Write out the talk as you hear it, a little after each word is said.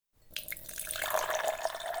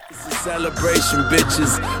It's a celebration,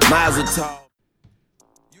 bitches. Mazel tov.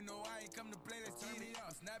 You know I ain't come to play, let's turn me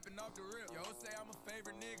out. Snapping off the rip. Yo, say I'm a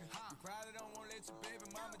favorite nigga. You probably don't want to let your baby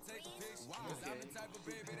mama take a picture. Cause I'm the type of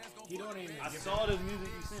baby that's gon' He don't even. I saw the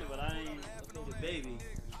music you sent, but I ain't know the baby.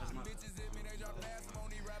 That's my.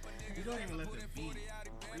 You don't even let the beat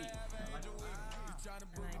breathe.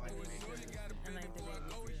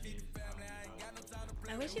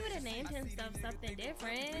 I wish you would have named him something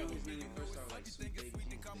different.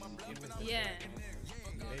 Yeah.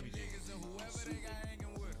 Baby Jesus.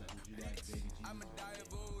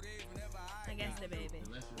 I guess the baby.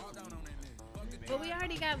 But we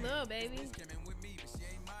already got Lil Baby.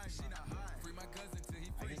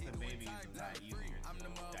 I guess the baby is a lot easier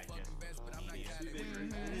to digest.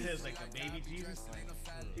 It's like the baby Jesus.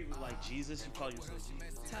 People like Jesus. You call yourself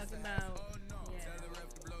Jesus. Talking about,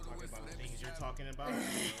 Talking about the things you're talking about. No,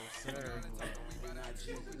 sir. You're not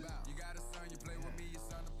Jesus.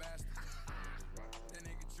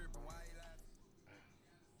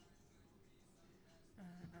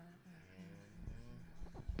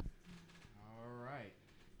 All right.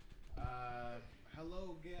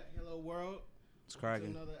 Hello world. It's Welcome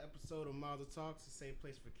cracking. to another episode of Mazel Talks, the safe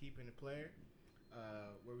place for keeping it player,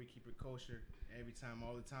 where we keep it kosher every time,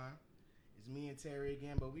 all the time. It's me and Terry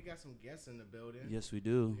again, but we got some guests in the building. Yes, we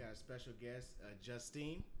do. We got a special guest,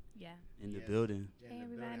 Justine. yeah. In the Yes. building. In Hey, the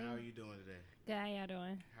building. everybody. How are you doing today? Good, how y'all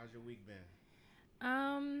doing? How's your week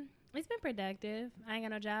been? It's been productive. I ain't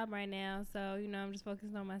got no job right now, so, I'm just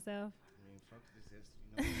focusing on myself. I mean, fuck this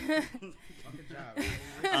is, fuck a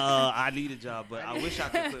job. I need a job, but I wish I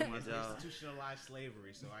could quit my It's job. institutionalized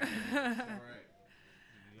slavery, so I it's all right.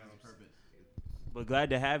 You know, purpose. But glad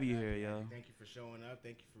to have you here, yo. Thank you for showing up.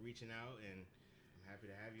 Thank you for reaching out, and I'm happy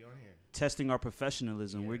to have you on here. Testing our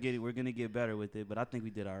professionalism. Yes. We're gonna get better with it, but I think we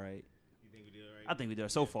did all right. You think we did all right? I think we did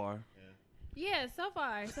so far. Yeah, so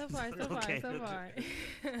far. Okay.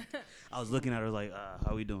 I was looking at her like,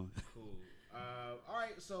 how we doing? Cool. All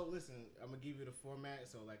right. So listen, I'm gonna give you the format.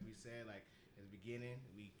 So like we said, like in the beginning,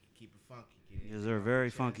 we keep it funky. Get Yes, they're very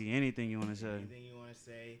funky. Anything you want to say? Anything you want to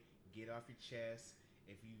say, get off your chest.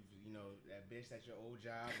 If you know that bitch at your old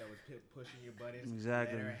job that was pushing your buttons,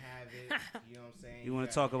 Exactly. let her have it. You know what I'm saying? You want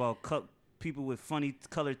to talk about people with funny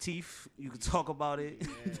colored teeth? You can talk about it. Yeah,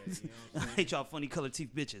 you know what I'm I saying? hate y'all funny colored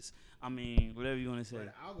teeth bitches. I mean, whatever you want to say.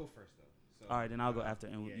 But I'll go first though. So, All right, then I'll go after,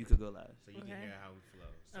 and yeah. you could go last. So you can Okay. hear how we flow.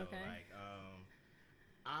 So Okay. like,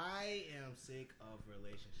 I am sick of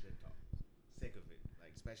relationship talk. Sick of it.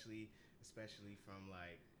 Like especially from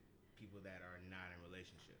like people that are not in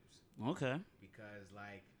relationships. Okay. Because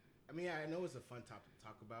like, I mean, I know it's a fun topic to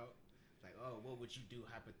talk about. Like, oh, what would you do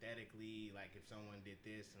hypothetically? Like if someone did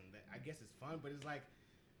this and that. I guess it's fun, but it's like,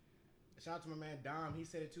 shout out to my man Dom. He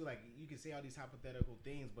said it too. Like you can say all these hypothetical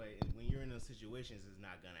things, but when you're in those situations, it's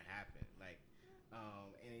not gonna happen. Like,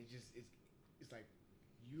 and it's like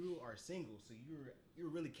you are single, so you're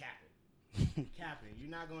really capping. Capping.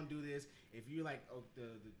 You're not gonna do this. If you're like, oh, the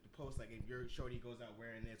post, like if your shorty goes out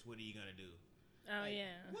wearing this, what are you gonna do? Oh, Like,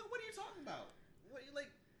 yeah. What are you talking about? What, like,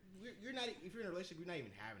 you're not. If you're in a relationship, you're not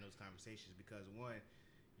even having those conversations because one,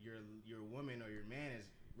 your woman or your man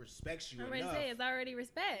respects you I'm ready to enough. say it's already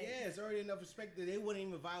respect. Yeah, it's already enough respect that they wouldn't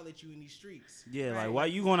even violate you in these streets. Yeah, Right. like why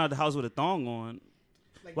you going out the house with a thong on?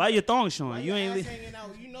 Like, Why your thong why showing? your You ain't ass hanging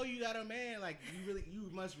out? You know you got a man. Like you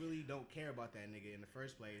must really don't care about that nigga in the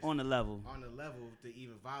first place. on the level. On the level to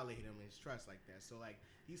even violate him and his trust like that. So like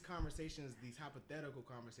these conversations, these hypothetical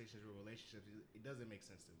conversations with relationships, it doesn't make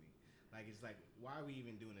sense to me. Like it's like why are we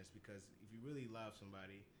even doing this? Because if you really love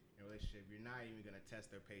somebody in a relationship, you're not even gonna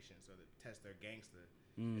test their patience or test their gangster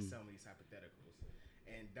in some of these hypotheticals.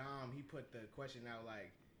 And Dom, he put the question out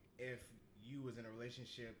like, if you was in a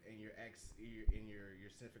relationship and your ex, your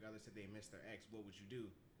significant other said they missed their ex, what would you do?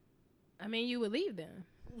 I mean, you would leave them.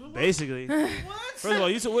 Basically. What? First of all,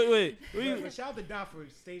 you said wait. But shout out to Dom for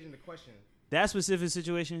staging the question. That specific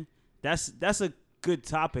situation, that's a good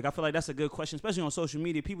topic. I feel like that's a good question, especially on social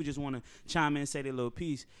media. People just want to chime in and say their little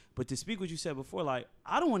piece. But to speak what you said before, like,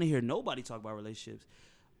 I don't want to hear nobody talk about relationships,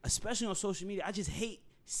 especially on social media. I just hate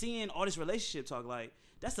seeing all this relationship talk. Like,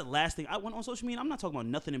 that's the last thing I want on social media. I'm not talking about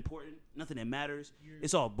nothing important, nothing that matters.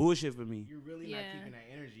 It's all bullshit for me. You're really not Yeah. keeping that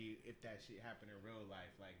energy if that shit happened in real life.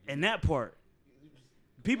 Like, And that part.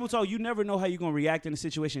 People talk, you never know how you're going to react in a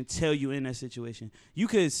situation until you in that situation. You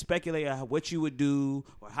could speculate on what you would do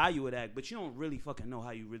or how you would act, but you don't really fucking know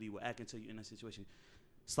how you really would act until you're in that situation.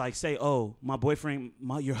 It's like, say, oh, my boyfriend,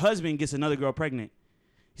 your husband gets another girl pregnant.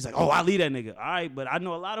 He's like, oh, I leave that nigga. All right, but I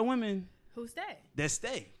know a lot of women Who stay? that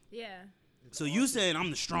stay. Yeah. So you saying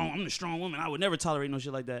I'm the strong woman. I would never tolerate no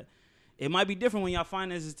shit like that. It might be different when y'all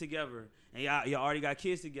finances together and y'all already got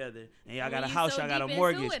kids together and y'all got a you house, so y'all got a deep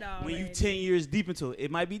mortgage. into it When you already. 10 years deep into it,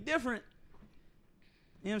 it might be different.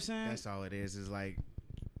 You know what I'm saying? That's all it is. Is like,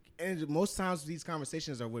 and most times these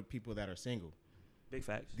conversations are with people that are single. Big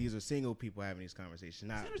facts. These are single people having these conversations,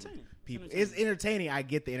 not entertaining. people. It's It's entertaining. I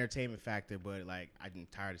get the entertainment factor, but like I'm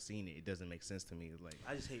tired of seeing it. It doesn't make sense to me. Like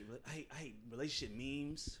I just hate relationship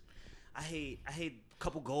memes. I hate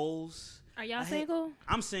couple goals. Are y'all I hate- single?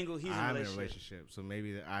 I'm single. He's in a I'm in a relationship. relationship, so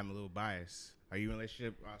maybe I'm a little biased. Are you in a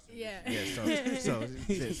relationship? Austin? Yeah.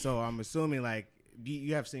 Yeah. So I'm assuming like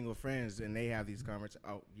you have single friends and they have these conversations.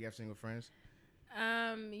 Oh, you have single friends?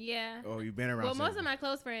 Yeah. Or you've been around? Well, most single- of my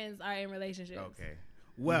close friends are in relationships. Okay.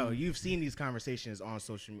 Well, you've seen these conversations on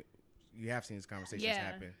social media. You have seen these conversations Yeah.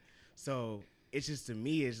 happen. So it's just, to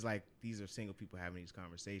me, it's like these are single people having these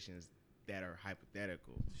conversations that are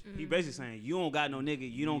hypothetical. He basically saying you don't got no nigga,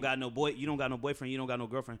 you don't got no boy, you don't got no boyfriend, you don't got no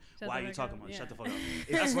girlfriend. Shut Why the are you fuck talking up. about it? Yeah. Shut the fuck up.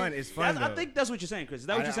 It's fun. It's fun. I though. think that's what you're saying, Chris. Is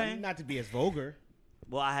that what you're saying? Not to be as vulgar.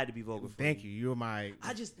 Well, I had to be vocal. For Thank you. You're my.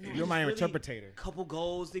 You're You're my interpreter. Couple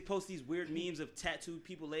goals. They post these weird memes of tattooed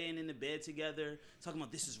people laying in the bed together, talking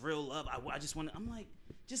about this is real love. I just want to. I'm like,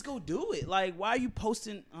 just go do it. Like, why are you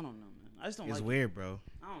posting? I don't know, man. I just don't It's like weird, bro. it.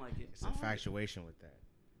 I don't like it. It's I don't like it. infatuation with that.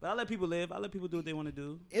 But I let people live. I let people do what they want to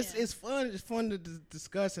do. It's fun. It's fun to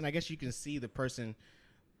discuss, and I guess you can see the person,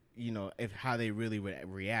 you know, if how they really would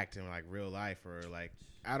react in like real life, or like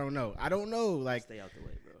I don't know. Like Stay out the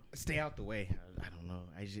way, bro. stay out the way. I don't know.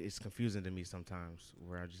 It's confusing to me sometimes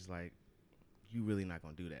where I'm just like, you really not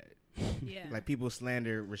gonna do that. Yeah. Like people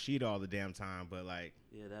slander Rashida all the damn time, but like,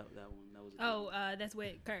 Yeah, that one. That was. A good Oh, one. that's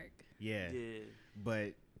with Kirk. yeah. Yeah.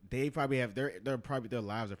 But they probably have their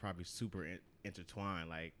lives are probably super intertwined.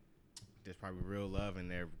 Like there's probably real love in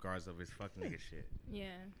there, regardless of his fucking nigga shit. Yeah.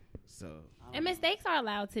 So And mistakes are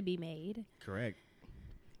allowed to be made. correct.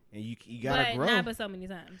 And you gotta But grow. not but so many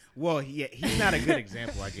times. Well, he's not a good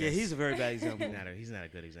example, I guess. Yeah, he's a very bad example. he's not a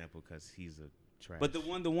good example because he's a trash. But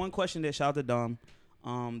the one question that shout out to Dom,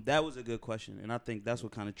 that was a good question, and I think that's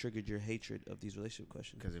what kind of triggered your hatred of these relationship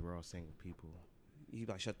questions. because we're all single people. You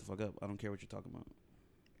like shut the fuck up. I don't care what you're talking about.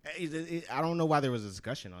 I don't know why there was a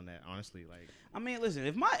discussion on that. Honestly, like, I mean, listen,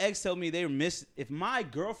 if my ex tell me if my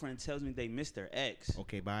girlfriend tells me they missed their ex,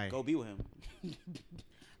 okay, bye. go be with him.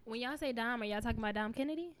 When y'all say Dom, are y'all talking about Dom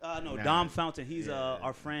Kennedy? No, Nah. Dom Fountain. He's Yeah.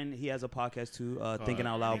 our friend. He has a podcast too, Thinking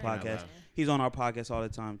Out Loud Thinking Out podcast. Loud. He's on our podcast all the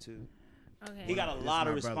time too. Okay. He got a This lot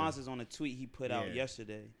of my brother. responses on a tweet he put out Yeah.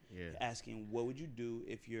 yesterday, Yeah, asking what would you do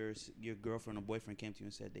if your girlfriend or boyfriend came to you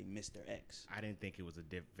and said they missed their ex. I didn't think it was a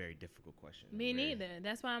very difficult question. Me Very- neither.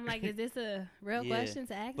 That's why I'm like, is this a real Yeah. question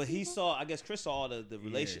to ask? But he people? saw, I guess Chris saw all the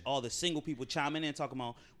relation, Yeah. all the single people chiming in, talking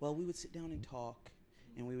about, well, we would sit down and talk,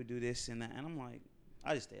 and we would do this and that, and I'm like,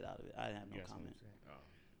 I just stayed out of it. I didn't have no You got something comment. to say? Oh.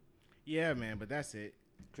 Yeah, man, but that's it.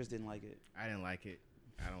 Chris didn't like it. I didn't like it.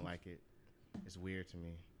 I don't like it. It's weird to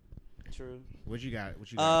me. True. What you got?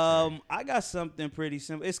 What you got? today? I got something pretty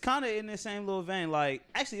simple. It's kind of in the same little vein. Like,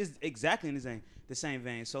 actually, it's exactly in the same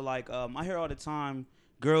vein. So, like, I hear all the time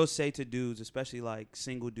girls say to dudes, especially like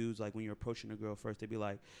single dudes, like when you're approaching a girl first, they be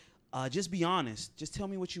like, just be honest. Just tell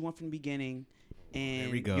me what you want from the beginning, and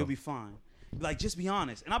There we go. you'll be fine. Like, just be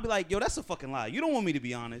honest. And I'll be like, yo, that's a fucking lie. You don't want me to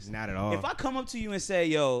be honest. Not at all. If I come up to you and say,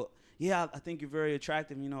 yo, yeah, I think you're very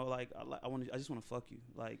attractive, you know, like, I just want to fuck you.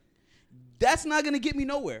 Like, that's not gonna get me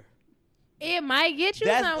nowhere. It might get you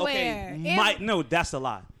somewhere. No, that's a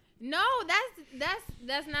lie. No,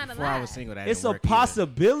 that's not a Before lie. I was single, that It's didn't a work either.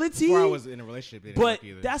 possibility. Before I was in a relationship, it didn't But work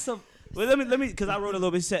either. that's a. Well, let me, because I wrote a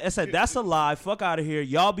little bit. It said that's a lie. Fuck out of here.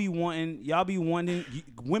 Y'all be wanting,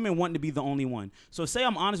 women wanting to be the only one. So say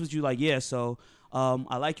I'm honest with you, like, yeah. So,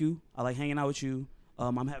 I like you. I like hanging out with you.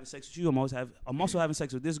 I'm having sex with you. I'm also having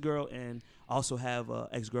sex with this girl, and I also have an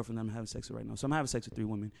ex-girlfriend that I'm having sex with right now. So I'm having sex with 3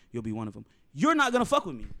 women. You'll be one of them. You're not gonna fuck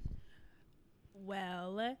with me.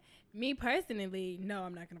 Well, me personally, no,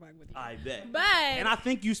 I'm not gonna fuck with you. I bet. But And I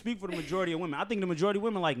think you speak for the majority of women. I think the majority of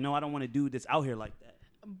women are like, no, I don't want a dude that's out here like that.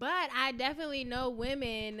 But I definitely know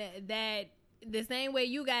women that the same way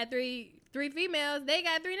you got three females, they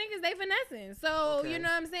got 3 niggas they finessing. So Okay. you know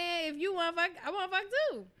what I'm saying? If you want fuck, I want fuck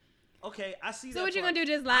too. Okay, I see that. So what you part. gonna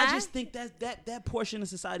do? Just lie? I just think that portion of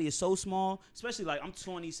society is so small, especially like I'm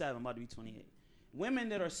 27, I'm about to be 28. Women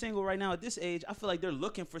that are single right now at this age, I feel like they're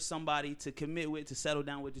looking for somebody to commit with, to settle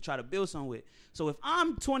down with, to try to build something with. So if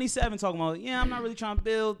I'm 27 talking about, yeah, I'm not really trying to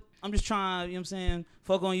build, I'm just trying, you know what I'm saying,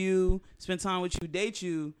 fuck on you, spend time with you, date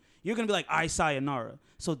you, you're going to be like, all right, sayonara.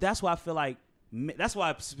 So that's why I feel like, that's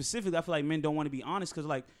why specifically I feel like men don't want to be honest, because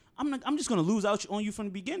like, I'm just going to lose out on you from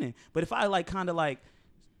the beginning. But if I like kind of like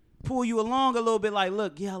pull you along a little bit, like,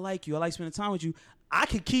 look, yeah, I like you, I like spending time with you, I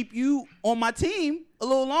could keep you on my team a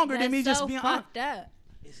little longer than me That's just so being honest. fucked up.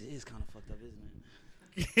 It is kind of fucked up, isn't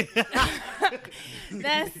it?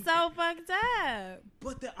 That's so fucked up.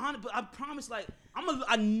 But I promise, like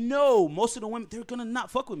I know most of the women they're gonna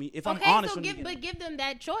not fuck with me if I'm honest. Okay, so give them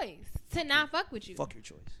that choice to not fuck with you. Fuck your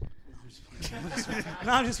choice.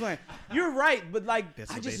 No, I'm just playing. You're right, but like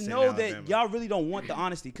That's I what they just say know in that Alabama. y'all really don't want the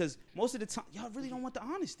honesty because most of the time y'all really don't want the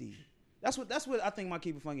honesty. That's what I think my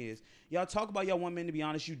keep it funky is. Y'all talk about y'all want men to be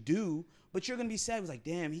honest, you do, but you're gonna be sad. It's like,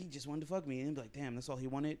 damn, he just wanted to fuck me, and be like, damn, that's all he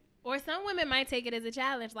wanted. Or some women might take it as a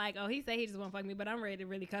challenge, like, oh, he said he just won't fuck me, but I'm ready to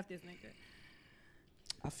really cuff this nigga.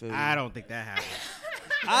 I feel. I don't think that happens.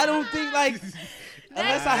 I don't think like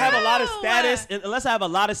unless I have a lot of No. status, unless I have a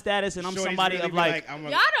lot of status, and I'm Shorty's somebody really of be like, I'm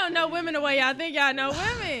Y'all don't know women the way y'all think y'all know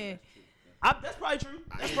women. that's probably true.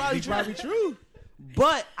 That's probably probably true. true.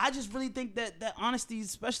 But I just really think that honesty,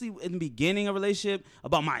 especially in the beginning of a relationship,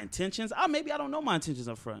 about my intentions. Maybe I don't know my intentions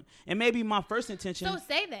up front, and maybe my first intention. So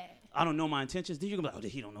say that. I don't know my intentions. Then you're gonna be like, oh,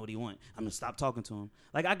 he don't know what he want. I'm gonna stop talking to him.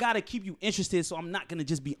 Like I gotta keep you interested, so I'm not gonna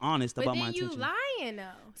just be honest But about my then you intentions. lying, though.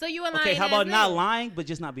 So you a lying Okay, how about ass not nigga. lying, but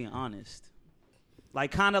just not being honest?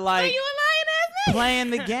 Like kind of So like you a lying ass nigga. playing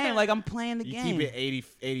the game. Like I'm playing the You game. keep it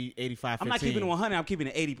 80, 85, 15. I'm not keeping it 100. I'm keeping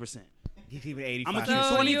it 80%. You keep it 85. I'ma keep it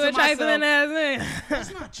So 20 you to a trifling myself. ass nigga.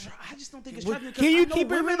 That's not true. I just don't think it's Well, trifling. 'cause can I you know keep it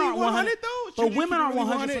women really aren't 100 though? But Should you women keep it aren't really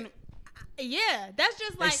 100. Yeah, that's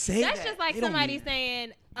just like say that's that. just like They don't somebody mean-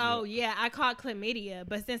 saying, "Oh yeah, I caught chlamydia,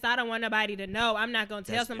 but since I don't want nobody to know, I'm not gonna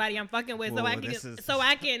tell That's somebody I'm fucking with, Whoa, so this is-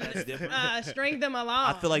 I can string them along."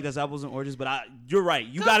 I feel like that's apples and oranges, but you're right.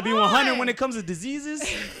 You got to be Come 100 on. when it comes to diseases.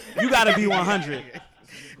 You got to be 100.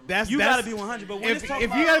 That's You got to be 100. But when If it's you talking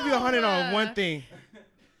got about, to be 100 on one thing,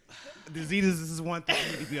 diseases is one thing.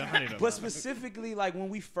 You need to be 100 on. but specifically, like when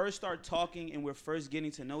we first start talking and we're first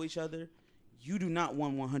getting to know each other, you do not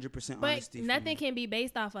want 100% but honesty. from nothing me. can be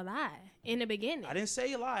based off a lie in the beginning. I didn't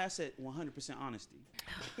say a lie. I said 100% honesty.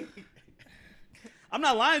 I'm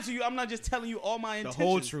not lying to you. I'm not just telling you all my the intentions.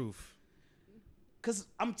 whole truth. Because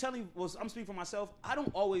I'm telling you, I'm speaking for myself. I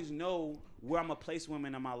don't always know where I'm going to place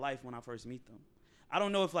women in my life when I first meet them. I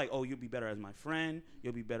don't know if like, oh, you'll be better as my friend.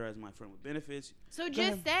 You'll be better as my friend with benefits. So Go just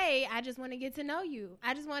ahead. say, I just want to get to know you.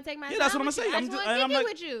 I just want to take my Yeah, time that's what with I'm you. gonna I say. just want I'm to kick it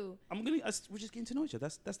like- with you. We're just getting to know each other.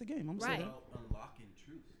 That's the game. I'm gonna Right. say that. Unlocking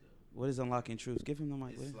truths, though. What is unlocking truth? Give him the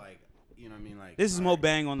mic. It's Will. like, you know what I mean? Like, This is Mo alright,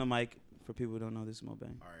 Bang on the mic. For people who don't know, this is Mo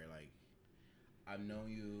Bang. All right, like, I've known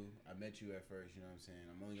you. I met you at first, you know what I'm saying?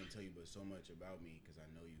 I'm only going to tell you but so much about me because I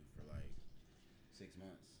know you for like 6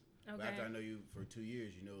 months. But Okay. after I know you for 2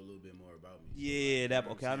 years, you know a little bit more about me. So, Yeah, like, you that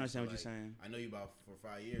know okay. I I'm understand what So, you're like, saying. I know you about for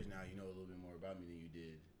 5 years now. You know a little bit more about me than you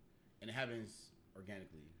did. And it happens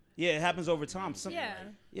organically. Yeah, it happens over You know time. what I'm saying? Yeah.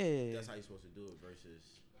 Like, Yeah. that's how you're supposed to do it versus,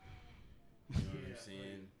 you know what I'm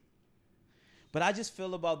saying? But I just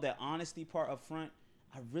feel about that honesty part up front.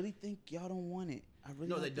 I really think y'all don't want it. I really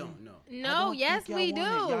No, they think- don't. No. I No, don't yes, think we y'all do.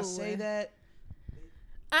 want it. Y'all say that.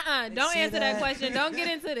 They Don't say answer that that. question. Don't get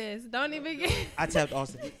into this. Don't even get. I tapped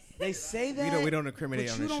Austin. They say that. We don't incriminate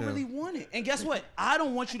but on you this don't show. really want it. And guess what? I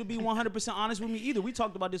don't want you to be 100% honest with me either. We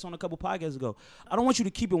talked about this on a couple podcasts ago. I don't want you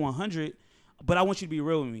to keep it 100, but I want you to be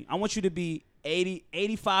real with me. I want you to be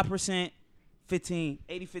 85%, 15,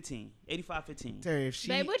 80, 15, 85, 15. Terry, if she,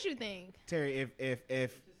 Babe, what you think? Terry, if It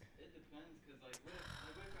depends, cause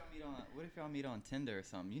like, what if y'all meet on Tinder or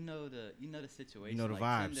something? You know the situation. know the like,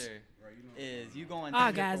 vibes. Tinder is you go on All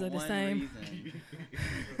Tinder guys for are the one same. reason.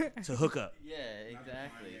 To hook up. Yeah,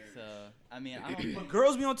 exactly. So I mean, I don't. But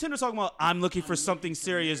girls be on Tinder talking about, I'm looking for something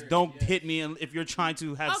serious. Don't hit me if you're trying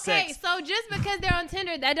to have Okay, sex. so just because they're on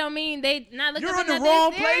Tinder, that don't mean they not looking You're for in the nothing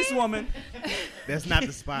wrong serious. place, woman. that's not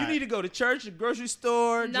the spot. You need to go to church, the grocery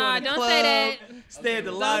store, Nah, join the don't club, say that. stay at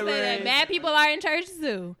the Don't library. say that. Bad people are in church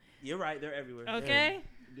too. You're right. They're everywhere. Okay.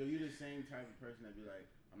 Yo, you the same type of person that be like,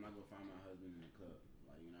 I'm not gonna find my husband in the club.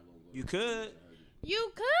 Like, you're not gonna go. You to could. your husband.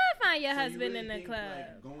 You could find your So you husband really in the think, club.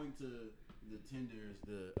 Like, going to the Tinders,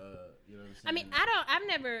 you know what I'm saying? I mean, I've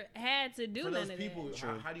never had to do for none those of people, that.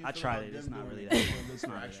 how do you I feel tried about it. them It's not doing really it? that. Look It's for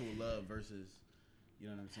not really actual love versus, you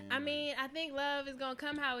know what I'm saying? I mean, I think love is gonna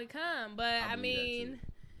come how it come, but I believe that, mean,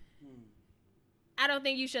 too. I don't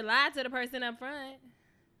think you should lie to the person up front,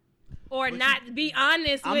 or But not be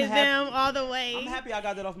honest I'm with happy- them all the way. I'm happy I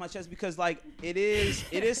got that off my chest because like it is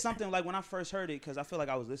something like when I first heard it because I feel like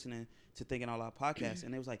I was listening to Thinking Out Loud podcast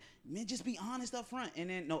and it was like, man, just be honest up front. And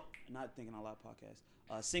then no, not Thinking Out Loud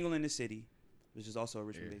podcast, Single in the City, which is also a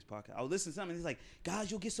Richmond based podcast. I was listening to something and it's like,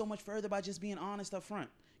 guys, you'll get so much further by just being honest up front.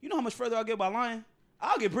 You know how much further I'll get by lying?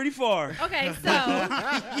 I'll get pretty far. Okay,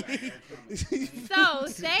 so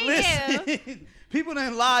say if Listen, people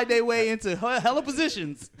done lied their way into hella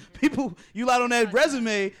positions. People, you lied on that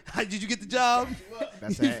resume. Did you get the job?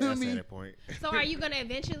 That's You at feel me? that point. so, are you gonna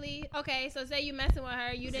eventually? Okay, so say you messing with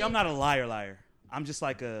her, you See, didn't. I'm not a liar. I'm just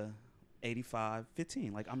like a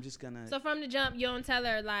 85-15. Like I'm just gonna. So from the jump, you don't tell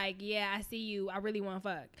her like, yeah, I see you. I really want to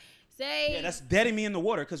fuck. Say Yeah, that's deading me in the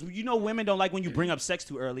water. Because you know women don't like when you bring up sex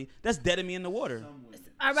too early. That's deading me in the water.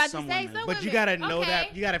 I'm about some to say women. some But women. you gotta know Okay.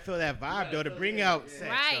 that. You gotta feel that vibe though to bring out sex.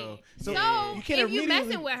 Right. So, you can't if you immediately-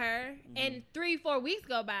 messing with her and 3-4 weeks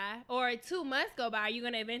go by or 2 months go by, are you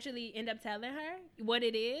gonna eventually end up telling her what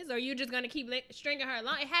it is, or are you just gonna keep stringing her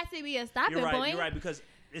along? It has to be a stopping You're right. point. You're right because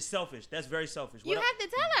it's selfish. That's very selfish. You have to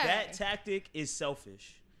tell her. That tactic is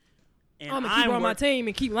selfish. And I'm gonna keep her on my work- team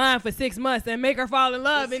and keep lying for 6 months and make her fall in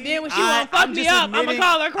love, and then when she I- won't fuck I'm me just up, I'm gonna admitting-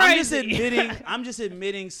 call her crazy. I'm just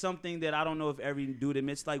admitting something that I don't know if every dude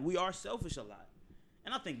admits. Like we are selfish a lot,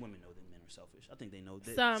 and I think women know that men are selfish. I think they know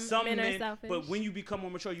that Some men are selfish. But when you become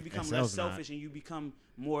more mature, you become less Themselves not. selfish, and you become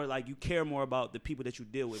more like you care more about the people that you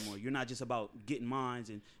deal with more. You're not just about getting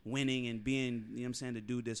mines and winning and being, you know what I'm saying, the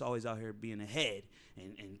dude that's always out here being ahead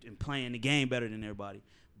and playing the game better than everybody.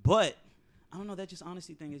 But I don't know, that just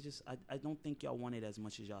honesty thing is just I don't think y'all want it as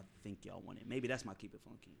much as y'all think y'all want it. Maybe that's my keep it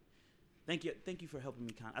funky. Thank you for helping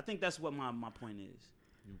me I think that's what my point is.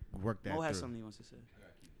 You work that Mo has through. something he wants to say.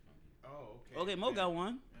 Oh, okay. Okay, Mo got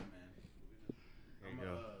one. Yeah, man. There you I'm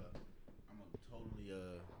go. gonna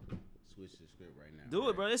totally switch the script right now. Do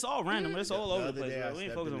it, bro. It's all random. It's all over the place, Day bro. I We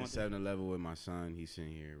ain't stepped focusing in on the one thing. 7-Eleven with my son. He's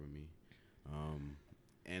sitting here with me,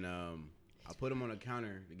 and I put him on the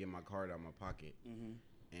counter to get my card out of my pocket,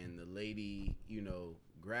 and the lady,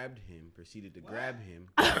 grabbed him, proceeded to grab him.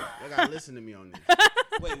 You gotta listen to me on this.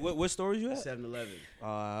 Wait, what stores you at? 7-Eleven.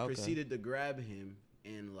 Okay. Proceeded to grab him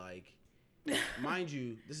and mind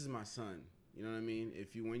you, this is my son. You know what I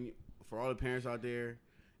mean? For all the parents out there,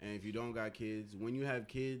 and if you don't got kids, when you have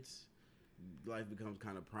kids, life becomes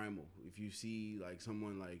kind of primal. If you see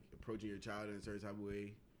someone approaching your child in a certain type of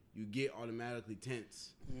way, you get automatically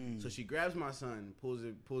tense. So she grabs my son, pulls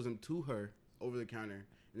him to her over the counter,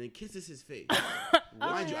 and then kisses his face.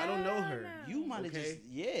 Mind you, I don't know her. You might have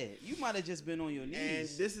you might have just been on your And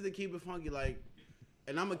knees. this is to keep it funky,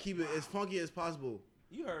 and I'm gonna keep it as funky as possible.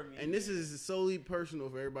 You heard me. And this is solely personal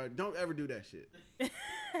for everybody. Don't ever do that shit.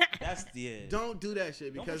 That's Don't do that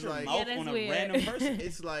shit Don't because put your Yeah, mouth that's on a weird. random person.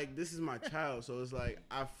 it's this is my child, so it's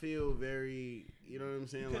I feel very, you know what I'm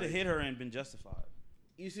saying? Could have hit her and been justified.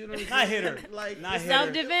 You see what I'm saying? Not hit her. Not hit her.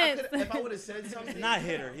 Self-defense. If I would have said something, Not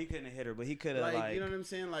hit her. He couldn't have hit her, but he could have you know what I'm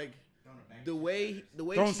saying? The way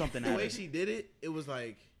Thrown something the at way her. she did it, it was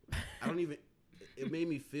I don't even. It made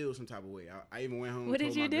me feel some type of way. I even went home. What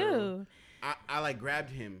and did told you my girl. do? I grabbed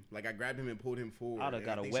him. I grabbed him and pulled him forward. I'd have and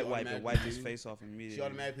got I a think wet she wipe and automatically wiped his knew- face off immediately. She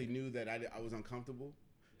automatically knew that I was uncomfortable.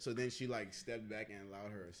 So then she stepped back and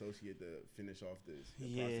allowed her associate to finish off the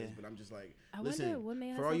Yeah. process. But I'm just I listen, wonder what made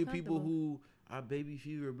her for all so you people comfortable. who are baby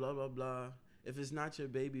fever, blah, blah, blah. If it's not your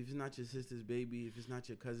baby, if it's not your sister's baby, if it's not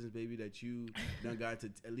your cousin's baby that you done got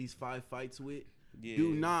to at least 5 fights with, Yeah.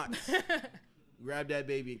 do not grab that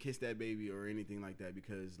baby and kiss that baby or anything like that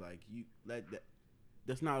because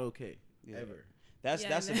that's not okay Yeah. ever. That's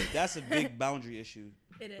Yeah, that's a big boundary issue.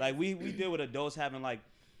 It is. Like we deal with adults having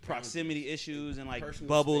proximity issues and Personal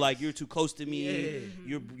bubble space. you're too close to me.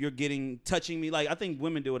 Yeah. You're touching me. I think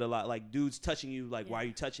women do it a lot. Dudes touching you why are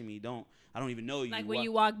you touching me? I don't even know you. Like when Why-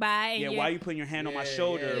 you walk by and yeah, you're- why are you putting your hand on my Yeah,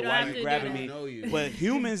 shoulder? yeah. You don't Why have are to you do grabbing that. me? I don't know you. But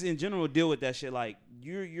humans in general deal with that shit.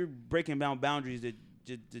 You're breaking down boundaries that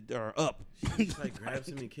are up. Just grabs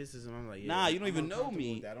him and kisses him. I'm like, yeah, Nah, you don't I'm even know uncomfortable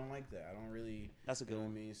me. with that. I don't like that. I don't really. That's a good You know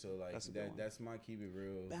what one. I mean? So That's a good one. that's my keep it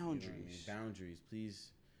real. you know what I mean? Boundaries. Boundaries,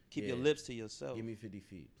 please. Keep Yeah. your lips to yourself. Give me 50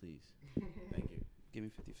 feet, please. Thank you. Give me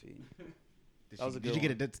 50 feet. Did That was a did good you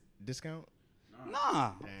get one. a discount?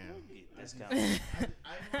 Nah. Damn. Discount. I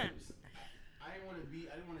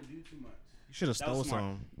didn't want to do too much. You should have That was stole smart.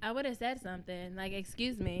 some. I would have said something like,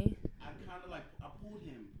 "Excuse me." I kind of I pulled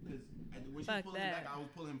him because when she Fuck pulled him that. back, I was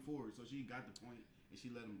pulling him forward, so she got the point and she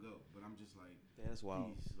let him go. But I'm just Yeah, that's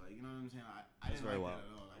wild. please, you know what I'm saying? I That's didn't very like wild. that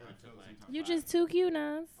at all. I felt some type You're of just too cute,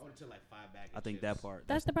 Nas. I would have took 5 bags. I think that part.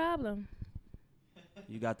 That's the problem.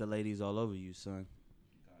 You got the ladies all over you, son.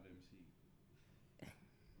 Yeah,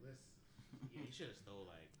 you should have stole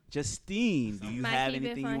Justine, do you My have keep it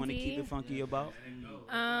anything you want to funky? keep it funky about?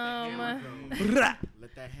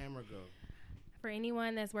 Let that hammer go. For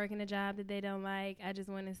anyone that's working a job that they don't like, I just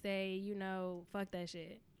want to say, fuck that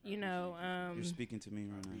shit. You're speaking to me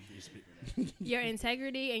right now. Your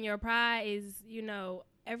integrity and your pride is,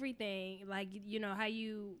 everything, like, you know, how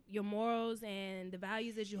your morals and the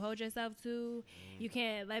values that you hold yourself to. You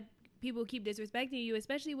can't let people keep disrespecting you,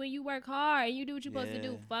 especially when you work hard and you do what you're supposed to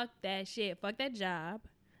do. Fuck that shit. Fuck that job.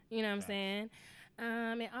 You know what I'm saying?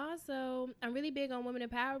 And also, I'm really big on women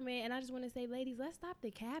empowerment, and I just want to say, ladies, let's stop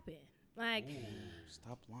the capping. Like,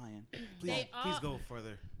 Stop lying. Please go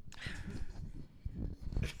further.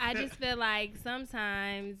 I just feel like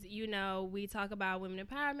sometimes, you know, we talk about women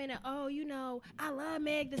empowerment and, oh, you know, I love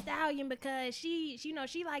Meg Thee Stallion because she you know,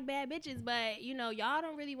 she like bad bitches, but, you know, y'all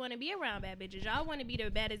don't really want to be around bad bitches. Y'all want to be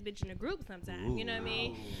the baddest bitch in the group sometimes. You know what I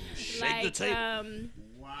mean? Shake the table.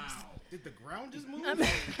 Wow. Did the ground just move?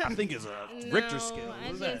 I think it's a Richter scale.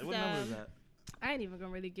 What is that? What number is that? I ain't even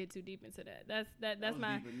gonna really get too deep into that. That's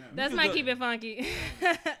my deep enough. that's my keep it funky.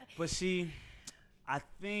 But see, I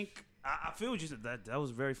think I feel what you said. That was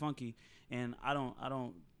very funky, and I don't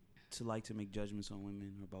to make judgments on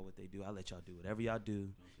women or about what they do. I let y'all do whatever y'all do.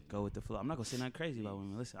 Go with the flow. I'm not gonna say nothing crazy about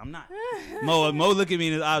women. Listen, I'm not. Mo, look at me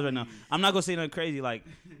in his eyes right now. I'm not gonna say nothing crazy. Like,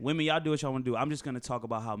 women, y'all do what y'all want to do. I'm just gonna talk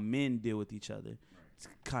about how men deal with each other,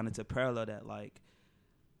 kind of to parallel that. Like,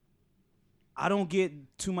 I don't get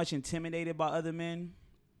too much intimidated by other men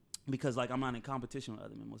because, like, I'm not in competition with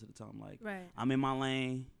other men most of the time. Like, Right. I'm in my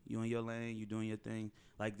lane, you in your lane, you doing your thing.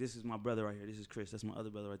 Like, this is my brother right here. This is Chris. That's my other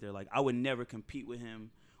brother right there. Like, I would never compete with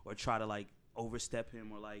him or try to, like, overstep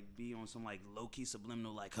him or, like, be on some, like, low-key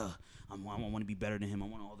subliminal, like, I want to be better than him. I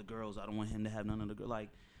want all the girls. I don't want him to have none of the girls. Like,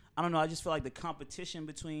 I don't know. I just feel like the competition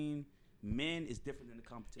between men is different than the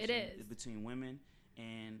competition between women.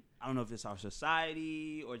 And I don't know if it's our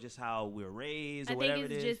society or just how we're raised or whatever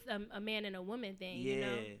it is. I think it's just a man and a woman thing, you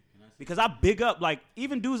know? Because I big up, like,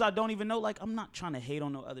 even dudes I don't even know. Like, I'm not trying to hate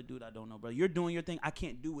on no other dude I don't know, bro. You're doing your thing. I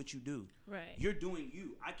can't do what you do. Right. You're doing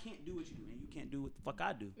you. I can't do what you do, and you can't do what the fuck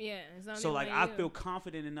I do. Yeah. It's only So, like, one I you. feel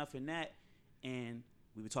confident enough in that. And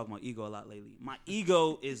we've been talking about ego a lot lately. My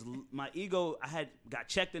ego, I got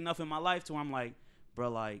checked enough in my life to where I'm like, bro,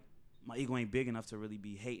 like, my ego ain't big enough to really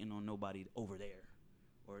be hating on nobody over there.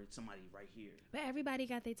 Or somebody right here. But everybody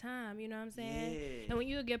got their time, you know what I'm saying? Yeah. And when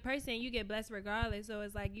you're a good person, you get blessed regardless. So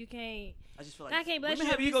it's like you can't. I just feel like I can't bless women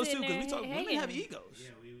you have if you egos too, sitting because we there talk. Women hating. have egos. Yeah,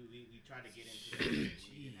 we tried to get into it.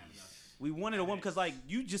 We didn't have enough. We wanted a woman because, like,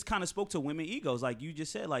 you just kind of spoke to women egos. Like, you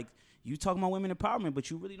just said, like, you talking about women empowerment, but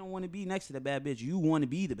you really don't want to be next to the bad bitch. You want to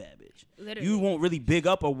be the bad bitch. Literally. You won't really big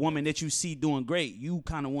up a woman that you see doing great. You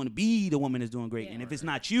kind of want to be the woman that's doing great. Yeah. And if it's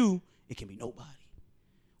not you, it can be nobody.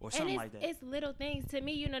 Or And something it's, like that. it's little things to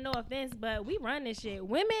me, you know, no offense, but we run this shit.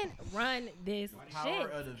 Women run this Power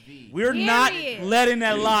shit. of the V. We're not Period. letting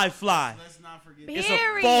that lie fly. Let's not forget. Period. It's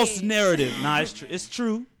a false narrative. Nah, it's true. It's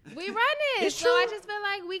true. We run it. It's so I true. just feel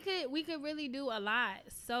like we could really do a lot.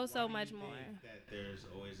 So Why do much you more. think that there's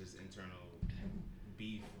always this internal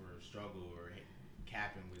beef or struggle or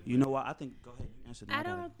capping with. You know what? I think. Go ahead. You answer that. I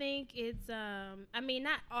don't think it's I mean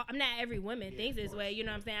not every woman thinks this way, you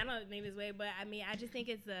know what I'm saying? I don't think this way, but I mean I just think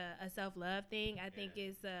it's a self-love thing. I think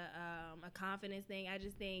it's a confidence thing. I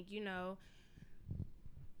just think, you know,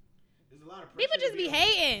 There's a lot of people pressure just to be on-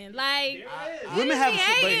 hating. Like There is. Women just have, be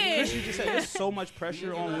but hating. Chris, you just said there's so much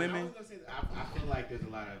pressure on I women. was gonna say that I feel like there's a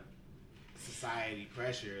lot of society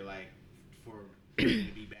pressure, like for women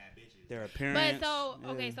to be bad bitches. Their appearance. But so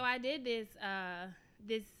okay, yeah. so I did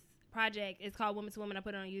this project. It's called Woman to Woman. I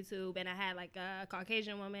put it on YouTube, and I had like a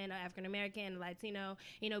Caucasian woman, an African American, a Latino.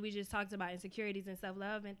 You know, we just talked about insecurities and self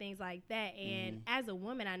love and things like that. And as a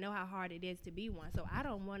woman, I know how hard it is to be one. So I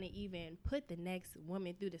don't want to even put the next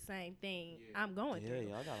woman through the same thing I'm going Yeah, through.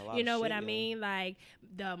 y'all got a lot You of know shit, what I yo. mean? Like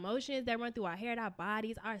the emotions that run through our hair, our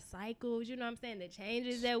bodies, our cycles. You know what I'm saying? The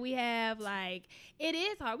changes that we have. Like it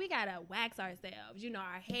is hard. We gotta wax ourselves. You know,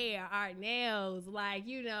 our hair, our nails, like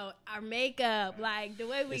you know, our makeup, like the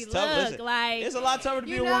way we It's look. tough. Listen, Like it's a lot tougher to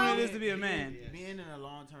be you a woman know? than it is to be a man. Being in a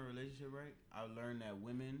long-term relationship, right? I learned that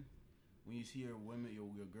women, when you see your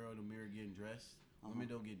girl in the mirror getting dressed, women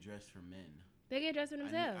don't get dressed for men. They get dressed for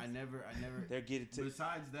themselves. I never. They're getting to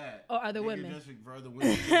Besides that, Or other they get women. dressed for other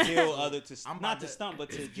women. kill other to I'm not about to stunt,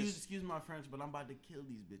 but to just. excuse my French, but I'm about to kill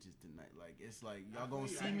these bitches tonight. Like it's like y'all gonna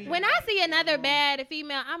see me. When I see another bad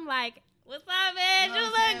female, I'm like, "What's up, bitch? You You know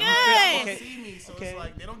look what I'm saying? good." They Okay. don't see me, so Okay. it's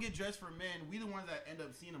like they don't get dressed for men. We the ones that end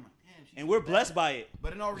up seeing them. Like, damn, she's And we're bad. blessed by it.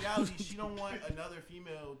 But in all reality, she don't want another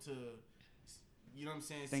female to, you know what I'm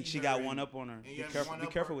saying? Think see she her got and- one up on her. and Be you have careful. one Be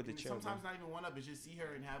up careful her- with the and chair. Sometimes bro. not even one up. It's just see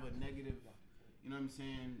her and have a negative. You know what I'm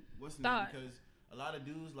saying? What's the Thought. name? Because a lot of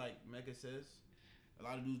dudes, like Mecca says, a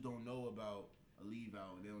lot of dudes don't know about a leave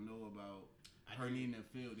out. They don't know about. her needing to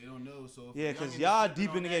feel. They don't know. So if Yeah, a because youngin' y'all is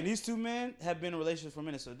deep in the on game. that- These two men have been in relationships for a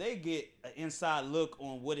minute, so they get an inside look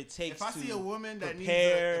on what it takes. If I see a woman that needs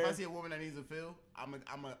prepare. if I see a woman that needs to feel, I'm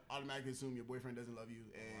gonna automatically assume your boyfriend doesn't love you,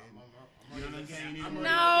 and you know what I'm saying. You need to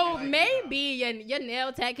No, like, maybe your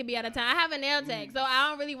nail tech could be out of town. I have a nail tech, so I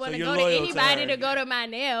don't really want to you're go to loyal to anybody her. to go to my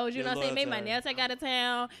nails. You You're know what I'm saying? loyal Maybe to my her. nail tech out of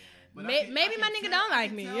town. But Maybe I my can nigga tell- don't I like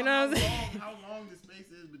can me. tell You know what I'm how saying? long- How long the space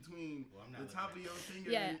is between not the top of your finger.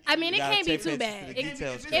 Yeah, and- I mean You it gotta can't be take too attention bad. to the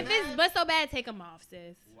details. If it's but so bad, take them off,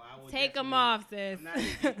 sis. Well, I would Take them definitely- off, sis. I'm not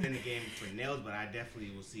deep in the game for nails, but I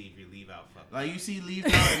definitely will see if you leave out fuck. Like you see leave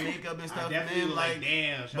out and makeup and I stuff, definitely man. was Like,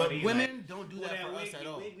 damn. but shawty, women like, don't do pull that for wig, us at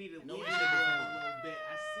your all. wig need to No wig wig a before. little bit.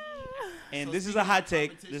 I see. And So this is a speaking hot of take.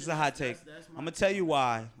 competition, This is a hot take. that's my I'm gonna tell you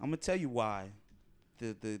why. I'm gonna tell you why.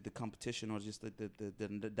 The competition or just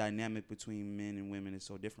the dynamic between men and women is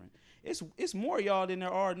so different. It's more y'all than there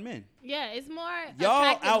are men. Yeah, it's more Y'all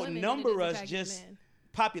attractive women than it outnumber is us attractive just men.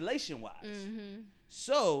 population wise. Mhm.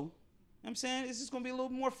 So, you know what I'm saying it's just gonna be a little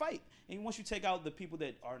more fight. And once you take out the people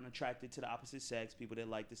that aren't attracted to the opposite sex, people that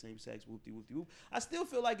like the same sex, whoop-de whoop-de-whoop, I still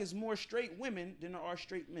feel like it's more straight women than there are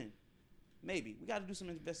straight men. Maybe we got to do some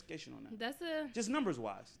investigation on that. That's a Just numbers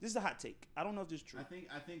wise, this is a hot take. I don't know if this is true. I think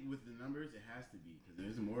with the numbers it has to be because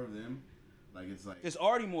there's more of them. Like it's like There's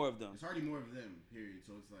already more of them. it's already more of them. Period.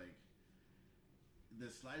 So it's like the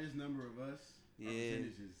slightest number of us. Our Yeah.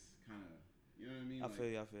 percentage is kind of you know what I mean. I Like, feel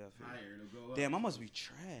you. higher. It'll go up. Damn, I must be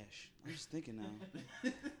trash. I'm just thinking now.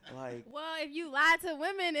 Like, well. If you lied to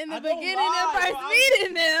women in the I don't beginning lie, of first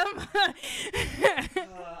meeting them,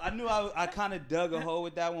 I knew I kind of dug a hole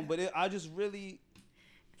with that one, but I just really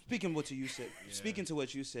speaking what you said. Speaking to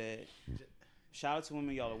what you said. Shout out to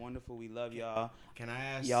women, y'all are wonderful. We love y'all. Can I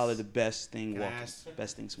ask? Y'all are the best thing Can I walking, ask-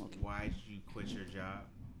 best thing smoking. Why did you quit your job?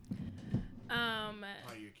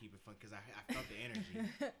 Part of your keeping fun because I felt the energy.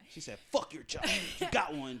 She said, "Fuck your job. You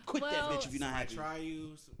got one. Quit that Well, bitch if you're not I happy." try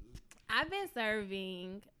you. I've been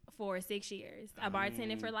serving for 6 years. I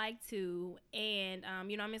bartended for like 2, and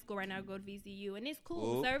you know I'm in school right now. I go to VCU, and it's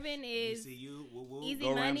cool. Whoop. Serving is See you. Woo, woo. easy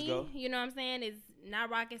Go Rams, money. go. You know what I'm saying? It's not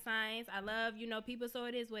rocket science. I love people, so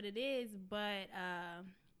it is what it is. But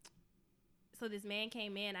so this man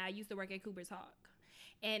came in. I used to work at Cooper's Hawk.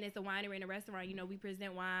 And it's a winery and a restaurant. You know, we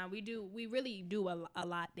present wine. We really do a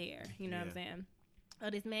lot there. You know what I'm saying?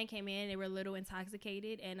 This man came in. They were a little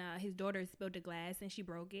intoxicated, and his daughter spilled the glass, and she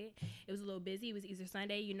broke it. It was a little busy. It was Easter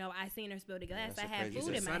Sunday. You know, I seen her spill the glass. that's I a had crazy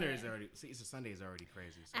food in my hand. Easter Sunday is already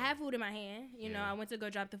crazy. So. I had food in my hand. You know, Yeah. I went to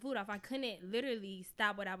go drop the food off. I couldn't literally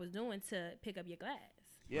stop what I was doing to pick up your glass.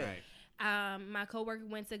 Yeah. Right. My coworker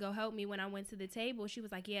went to go help me when I went to the table. She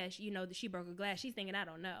was like, "Yeah, she broke a glass." She's thinking I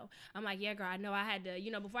don't know. I'm like, "Yeah, girl, I know. I had to,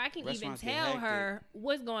 before I can even Restaurants get tell hectic. her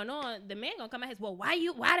what's going on, the man gonna come out and say, well, why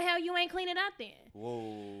the hell you ain't clean it up then?"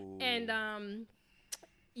 Whoa. And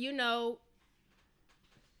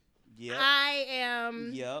Yep. I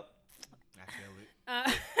am. Yep. I feel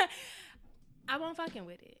it. I won't fucking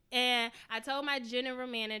with it. And I told my general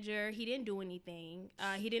manager he didn't do anything.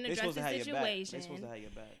 He didn't They address supposed to the have your back. situation. They supposed to have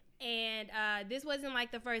your back. And this wasn't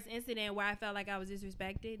like the first incident where I felt like I was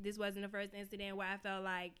disrespected. This wasn't the first incident where I felt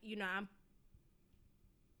like, I'm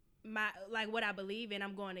what I believe in,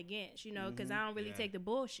 I'm going against, because I don't really Yeah. take the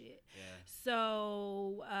bullshit. Yeah.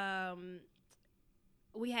 So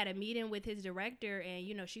we had a meeting with his director,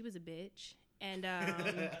 and she was a bitch. And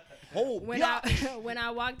Oh, when yeah. when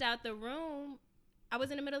I walked out the room, I was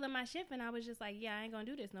in the middle of my shift, and I was just like, yeah, I ain't gonna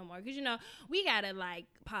do this no more. Because, we gotta,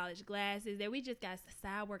 polish glasses. That we just got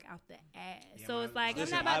side work out the ass. Yeah, so my- it's like,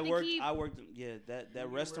 Listen, I'm not about to keep... I worked. Yeah, that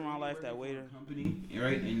restaurant life, that waiter. Company,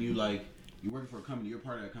 right? And you work for a company. You're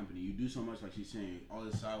part of that company. You do so much, like she's saying, all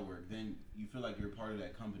this side work. Then you feel like you're part of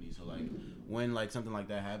that company. So when something like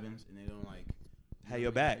that happens, and they don't Have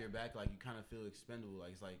your back. you kind of feel expendable.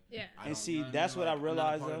 Like it's like Yeah. I And don't- see, you know what that's mean? what I I'm not a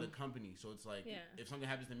realized, part of though. the company, so it's like Yeah. if something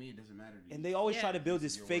happens to me, it doesn't matter. To you. And they always Yeah. try to build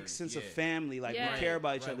this Your fake word. sense of Yeah. family. Like, Yeah. we care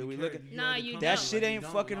about each Right, other. We care. look at... You Nah, know the you company, That don't. shit you ain't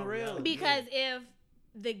don't, fucking no real. reality. Because if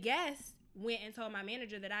the guest went and told my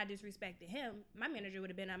manager that I disrespected him, my manager would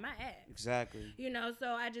have been on my ass. Exactly. So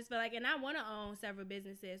I just feel like, and I want to own several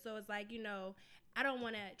businesses. So it's like, I don't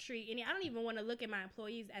want to treat I don't even want to look at my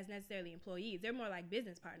employees as necessarily employees. They're more like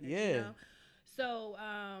business partners, Yeah. So,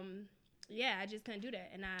 yeah, I just couldn't do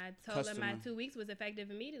that. And I told them my Customer. 2 weeks was effective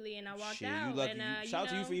immediately, and I walked Shit, out. you lucky. And, Shout out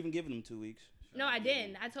to you for even giving them 2 weeks. No, I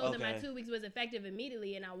didn't. I told them my Okay. 2 weeks was effective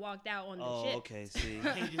immediately, and I walked out on the Oh, shit. okay. See,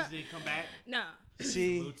 He just didn't come back. No.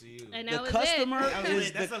 see, Salute to you. And the that was customer it. That was is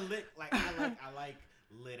lit. That's the a lit. Like I like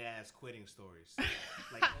lit ass quitting stories.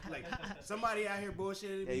 like somebody out here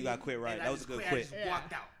bullshitting. Yeah, you got quit right. and That I was a just good I quit. just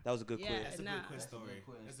walked out. That was a good Yeah. quit. That's a Nah. good quit story. That's a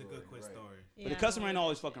good That's a story, good quit right. story. But the customer ain't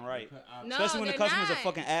always fucking right. No, Especially when the they're customer's not. a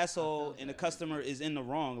fucking asshole and the customer is in the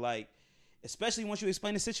wrong. Like, especially once you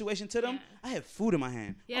explain the situation to them. Yeah. I had food in my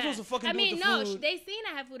hand. Yeah. I'm supposed to fucking I mean, do with no, the food. they seen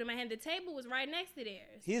I had food in my hand. The table was right next to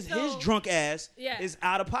theirs. His So, drunk ass Yeah. is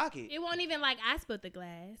out of pocket. It won't even like I spilled the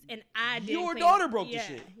glass and I didn't. Your clean daughter it. broke the Yeah,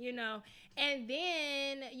 shit. You know, and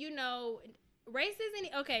then race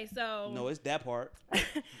isn't okay. So No, it's that part. I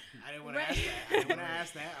didn't want to ask that. I didn't want to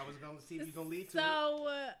ask that. I was going to see if you're going to lead to it.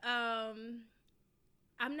 So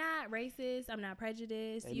I'm not racist. I'm not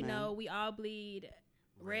prejudiced. Hey, you man. know, we all bleed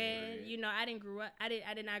red. You know, I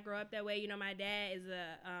did not grow up that way. You know, my dad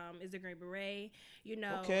is a Green Beret. You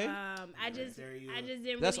know, Okay. I just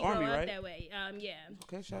didn't That's really Army, grow up right? that way. Yeah.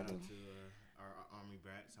 Okay, Shout shout out out. to our Army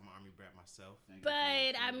brats. I'm an Army brat myself.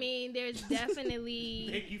 But I mean, there's definitely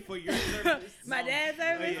Thank you for your service. my dad's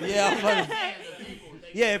service. Yeah, I'm fucking-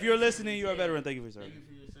 yeah. If you're listening, you're a veteran. Thank you for your service. Thank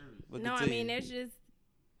you for your service. But No, I continue. mean, there's just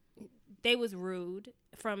they was rude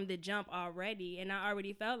from the jump already, and I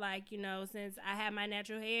already felt like, you know, since I had my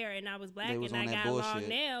natural hair and I was black They was and I on that got long bullshit.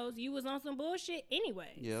 nails, you was on some bullshit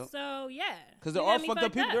anyway. Yep. So yeah, Because You there got are me fucked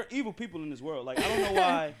up people. up. There are evil people in this world. Like, I don't know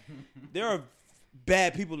why. There are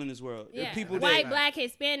bad people in this world. There Yeah, are people white, that black,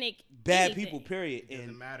 Hispanic, bad anything. people. Period. It doesn't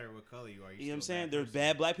And matter what color you are. you know what I'm still a saying? There's person.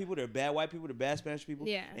 bad black people. There are bad white people. There are bad Spanish people.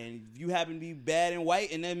 Yeah. And if you happen to be bad and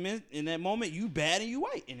white in that moment, you bad and you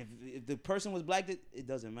white. And if the person was black, it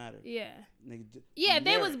doesn't matter. Yeah. Nigga, Yeah, if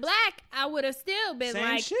they was merits. black, I would have still been Same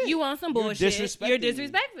like, shit. you on some You're bullshit. You're disrespecting me.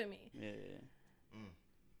 disrespecting me. Yeah.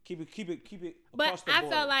 Keep it. But across the I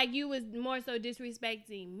board. felt like you was more so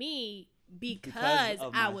disrespecting me because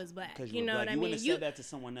of I my- was black. because You know were what black. I You mean? wouldn't have said that to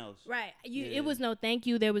someone else. Right. Yeah. It was no thank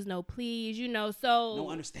you. There was no please. You know. So No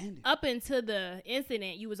understanding. up until the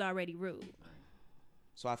incident, you was already rude.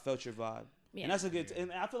 So I felt your vibe. Yeah. And that's a good.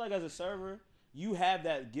 And I feel like as a server, you have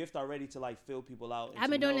that gift already to like fill people out. and I've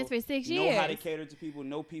to been doing know- this for 6 Know how to years. cater to people,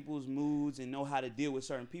 know people's moods, and know how to deal with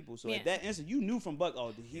certain people. So Yeah. at that instant, you knew from Buck,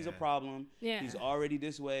 oh, he's a Yeah. problem. Yeah. He's already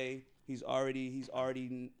this way. He's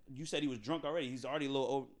already. You said he was drunk already. He's already a little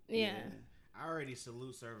over. Yeah. I already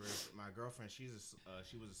salute servers. My girlfriend, she was a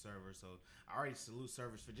server, so I already salute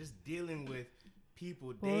servers for just dealing with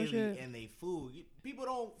people daily Bullshit. and they food. People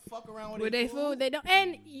don't fuck around with With their they food, they don't,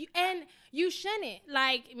 and you shouldn't.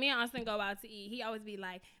 Like me and Austin go out to eat. He always be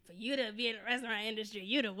like, "For you to be in the restaurant industry,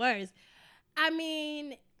 you the worst." I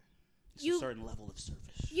mean, It's You- a certain level of service.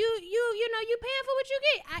 you know you paying for what you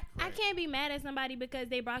get. I can't be mad at somebody because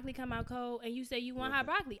they broccoli come out cold and you say you want hot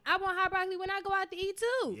broccoli. I want hot broccoli when I go out to eat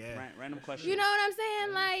too. Yeah. Random question. You know what I'm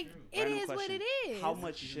saying? Like it Random is what question. it is. How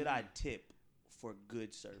much should I tip for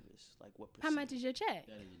good service? Like what How percent? much is your check?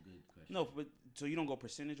 That is a good question. No, but so you don't go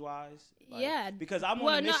percentage wise? Yeah. Because I'm on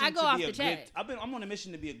Well, a no, mission I go to off be the a check. good. I'm on a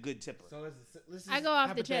mission to be a good tipper. So this is I go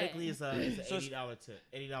off the check. hypothetically, it's an So it's- $80 tip.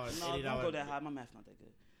 $80. no, $80. don't go that high. My math's not that good.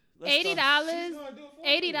 $80. gonna do it for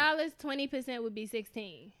 $80. 20% would be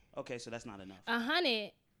 16. Okay, so that's not enough.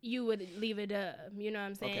 100, you would leave it up. You know what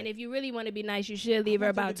I'm saying? Okay. If you really want to be nice, you should leave her I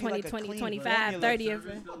want about them to be 20, like a 20, clean 25, vanilla 30 service. of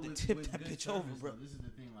them. I'm about to With- tip with that good bitch over, service, bro. though, this is the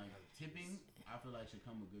thing, like tipping, I feel like should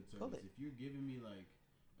come with good Hold service. it. If you're giving me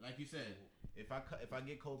like you said, if I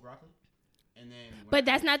get cold broccoli, and then when But I-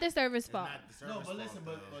 that's not the service It's fault. not the no, service but listen,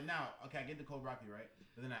 fault, but now okay, I get the cold broccoli right,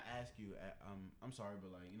 but then I ask you, I'm sorry,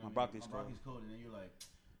 but like you know, My what I mean? broccoli's my cold. brocoli's cold, and then you're like,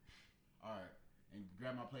 all right, and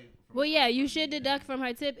grab my plate. From Well, yeah, you should deduct from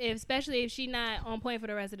her tip, especially if she not on point for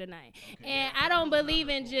the rest of the night. And I don't believe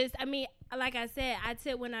in just, I mean, like I said, I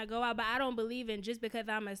tip when I go out, but I don't believe in just because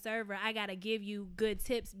I'm a server, I got to give you good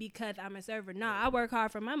tips because I'm a server. No, I work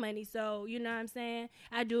hard for my money, so you know what I'm saying?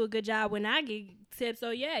 I do a good job when I get tips,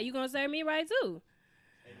 so yeah, you going to serve me right too.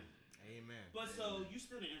 Amen. But so you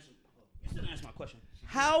still didn't answer. You still didn't answer my question.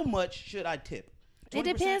 How much should I tip? It 20%?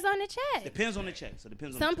 depends on the check. Depends on the check. So it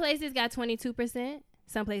depends on Some the check. places got 22%.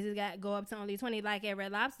 Some places go up to only 20. Like at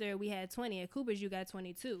Red Lobster, we had 20. At Cooper's, you got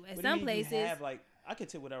 22. At But some then places, you have, like, I can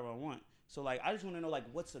tip whatever I want. So like I just want to know like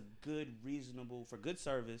what's a good reasonable for good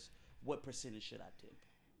service. What percentage should I tip?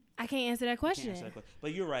 I can't answer that Can't question. answer that question.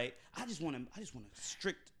 But you're right. I just want a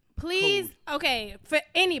strict. Please, code. okay, for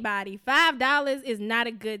anybody, $5 is not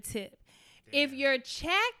a good tip. If your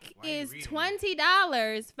check Why you is reading $20,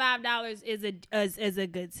 $5 is a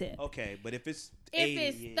good tip. Okay, but if it's If 80,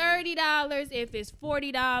 it's yeah. $30, if it's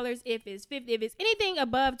 $40, if it's $50, if it's anything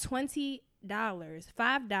above $20,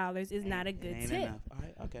 $5 is not a good Ain't tip. enough. All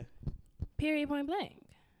right, okay. Period. Point blank.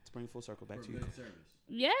 Let's bring full circle back for to you. good service.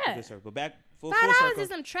 Yeah, Good circle. Back full $5 circle. is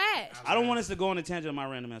some trash. I don't want us to go on a tangent on my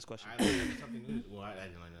random ass question. I learned something new. Well, I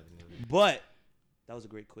didn't learn nothing new. But That was a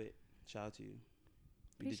great quit. Shout out to you.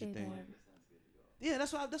 You did your Appreciate thing. that. Yeah,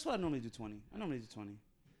 that's what I normally do. 20. I normally do 20.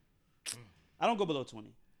 I don't go below 20.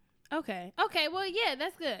 Okay. Well, yeah,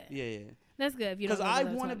 that's good. Yeah. That's good. If you don't Because go I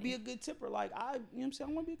below want to 20. be a good tipper. Like you know what I'm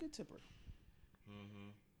saying? I want to be a good tipper.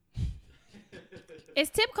 It's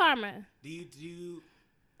tip karma. Do you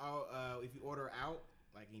if you order out,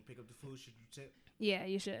 like and you pick up the food, should you tip? Yeah,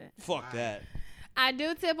 you should. Fuck that. I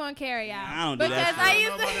do tip on carry out. I don't do that because shit.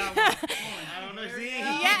 I used to. I don't know. See,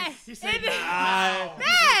 Yes. he said,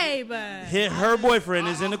 Babe. Her boyfriend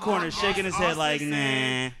is in the corner shaking his head Austin like, said-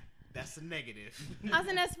 nah. that's a negative.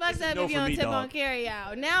 Austin, that's fucked up no if you for don't me, tip dog. on carry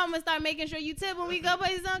out. Now I'm gonna start making sure you tip when we go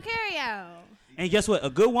places on carry out. And guess what? A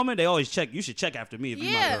good woman, they always check. You should check after me if you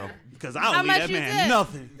my Yeah. girl. Because I How don't leave much that you man tip?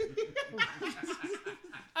 nothing.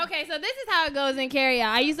 Okay, so this is how it goes in carry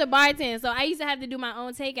out. I used to bartend, so I used to have to do my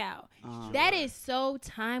own takeout. That is so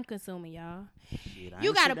time consuming, y'all. Shit, I You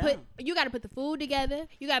ain't gotta sit put the food together.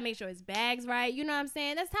 You gotta make sure it's bags right. You know what I'm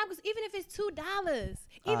saying? That's time consuming. Even if it's $2,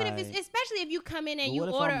 even if it's, Aight. especially if you come in and But you what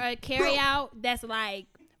if order I'm a carry out that's like,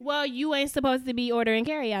 well, you ain't supposed to be ordering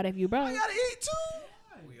carry out if you broke. I gotta eat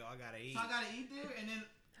too. We all gotta eat. So I gotta eat there, and then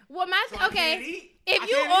Well, my So I can't okay. eat? If I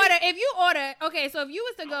you can't order, okay, so if you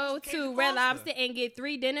was to go just came to to Red Costa. Lobster and get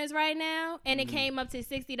 3 dinners right now, and it came up to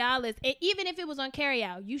 $60, and even if it was on carry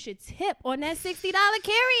out, you should tip on that $60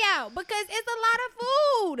 carry out because it's a lot of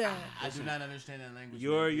food. I do not understand that language.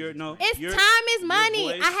 You're no. It's your- time is your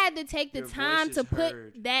money. voice- I had to take the your voice time is to put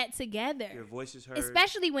heard. that together, Your voice is heard.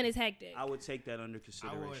 especially when it's hectic. I would take that under I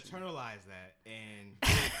consideration. will internalize that and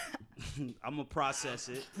I'm gonna process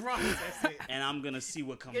it, process it. and I'm gonna see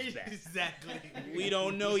what comes back. Exactly. We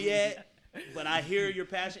don't know yet, but I hear your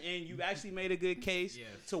passion, and you actually made a good case Yes.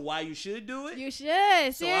 to why you should do it. You should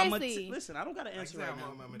so I'm seriously. listen. I don't gotta answer right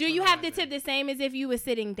now. Do you have to tip the same as if you were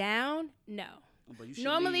sitting down? No. But you should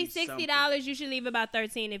Normally leave $60. something. You should leave about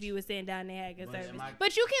 13 if you were sitting down and had good service. my-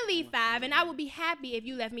 But you can leave 5, and I would be happy if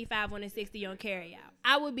you left me 5 on a 60 on carry out.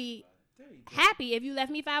 I would be happy if you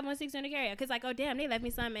left me 5 on 60 on the carry out. Cause like, oh damn, they left me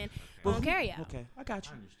something on carry out. Okay, I got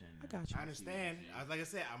you. I got you. I understand. Like I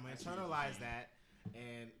said, I'm gonna internalize that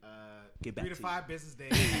and Get back 3 to to 5 business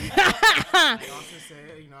days. Like Austin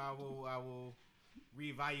said, I will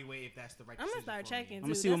reevaluate if that's the right. I'm gonna decision start for me. checking. I'm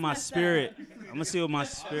gonna too. see what That's my messed up. spirit. I'm gonna see what my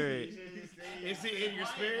spirit. Is it in your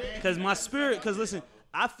spirit? Cause my spirit. Cause listen,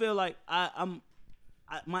 I feel like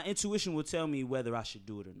my intuition will tell me whether I should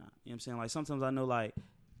do it or not. You know what I'm saying? Like sometimes I know like,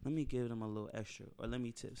 let me give them a little extra or let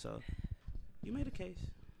me tip. So you made a case.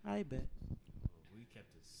 I bet. We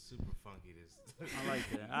kept it super funky. This. I like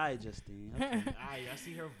that. I Justine. Okay. I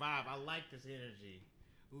see her vibe. I like this energy.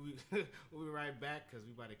 We'll be right back because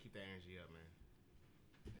we about to keep that energy up, man.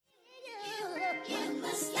 What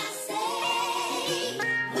must I say?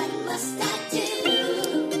 What must I do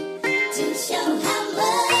to show how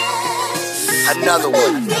much? Another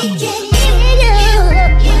one. I'm thinking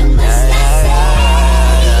what must I say?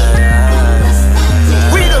 What must I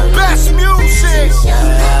do We the best music. to show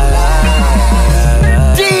how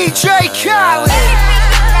much? DJ Khaled.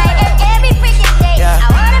 Every freaking day, I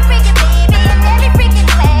wanna freak it, baby. Every freaking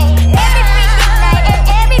way, every freaking night,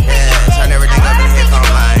 every freaking day. turn everything up in here, come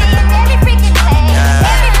on. Every freaking way,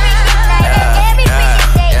 every freaking night, every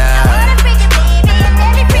freaking day. I wanna freak it, baby.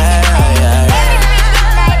 Every freaking way, every freaking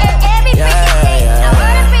night, every freaking day. I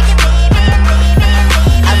wanna freak it, baby.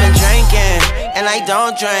 I've been drinking, and I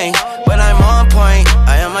don't drink, but I'm on point.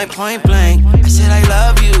 I am my point blank. I said I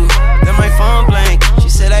love you, then my phone blank. She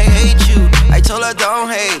said I hate you. I told her don't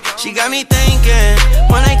hate. She got me thinking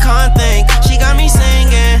when I can't think. She got me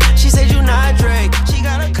singing. She said you not Drake. She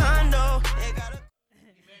got a condo. It got a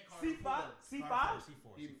C5? C4.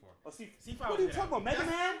 Oh, C5. What are you talking about? Mega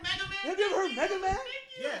Man? Have you ever heard Mega Man?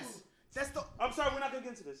 Yes. That's the. I'm sorry, we're not gonna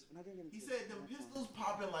get into this. We're not gonna get into He this. said the pistols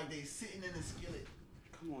popping like they sitting in the skillet.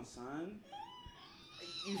 Come on, son.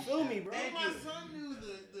 You feel me, bro? My son knew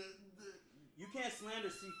the You can't slander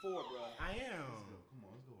C4, bro. I am. Come on,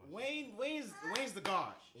 let's go. Wayne's the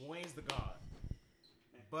god. Wayne's the god.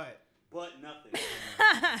 But But nothing.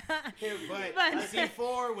 but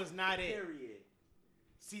C4 was not it. Period.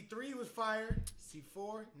 C3 was fire.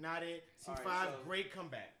 C4 not it. C5 All right, so- great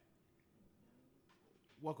comeback.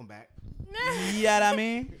 Welcome back. Yeah, what I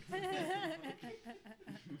mean?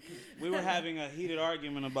 We were having a heated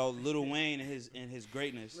argument about Lil Wayne and his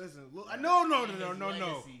greatness. Listen,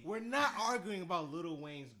 no. We're not arguing about Lil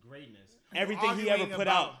Wayne's greatness. Everything he ever put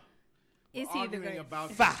out. Is We're he the arguing great?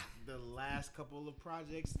 about Fire. the last couple of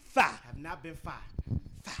projects Fire. have not been fire.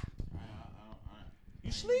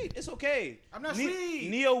 You sleep. It's okay. I'm not sleep.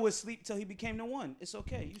 Neo was sleep till he became the one. It's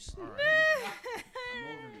okay. You sleep. I'm over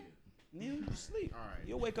here. Neo, sleep. All right.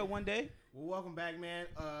 You'll wake up one day. Well, welcome back, man.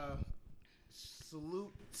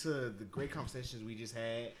 Salute to the great conversations we just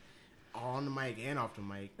had on the mic and off the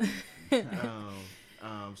mic.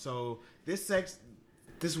 So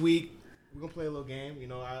this week we're gonna play a little game. You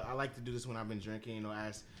know, I like to do this when I've been drinking. You know,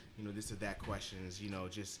 ask this or that questions. You know,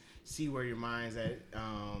 just see where your mind's at.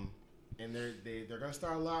 And they're gonna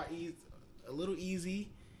start a little easy,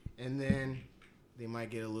 and then they might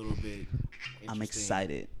get a little bit interesting. I'm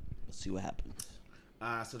excited. Let's see what happens.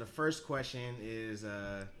 So the first question is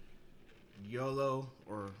YOLO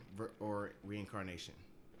or reincarnation.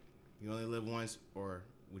 You only live once, or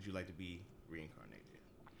would you like to be reincarnated?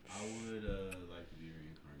 I would like to be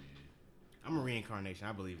reincarnated. I'm a reincarnation.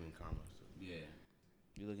 I believe in karma. So. Yeah.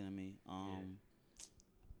 You looking at me?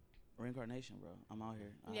 Reincarnation, bro. I'm out here.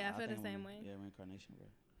 Yeah, I feel the think same way. Yeah, reincarnation, bro.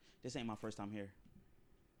 This ain't my first time here.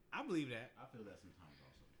 I believe that. I feel that sometimes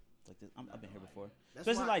also. Like this, I've been here before. That's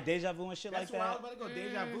Especially why- like deja vu and shit like That's why I was that. about to go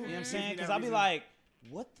deja vu. You know what I'm Gives saying? me Because that I'll be reason. like,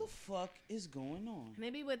 what the fuck is going on?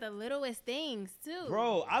 Maybe with the littlest things too.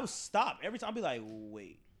 Bro, I would stop. Every time I'll be like,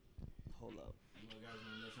 wait, hold up. You guys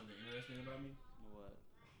want to know something interesting about me? What?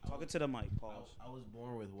 Talking to the mic, pause. I was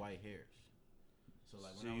born with white hairs. So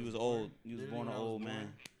like So when I you was born, old. You was literally born when an I was old born,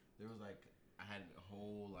 man. There was like I had a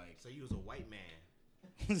whole like. So you was a white man.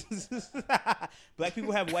 Black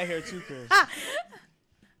people have white hair too, Chris.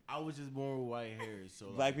 I was just born with white hairs. So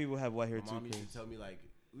Black like, people have white hair my too, mom used Chris. to tell me like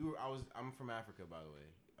I'm from Africa, by the way,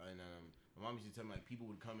 and my mom used to tell me like people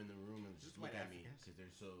would come in the room and just look white at me Africans. because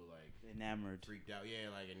they're so like Enamored. freaked out. Yeah,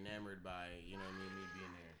 like enamored by me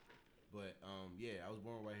being there. But yeah, I was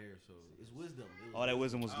born with white hair, so it's wisdom. It was All that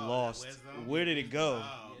wisdom was Oh, that lost. wisdom? Where did it go?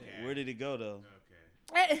 Oh, okay. Where did it go though?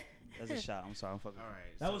 Okay. That's a shot. I'm sorry. I'm fucking. All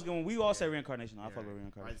right. That was going. We all say reincarnation. I fuck with All right,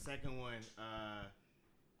 reincarnation. second one.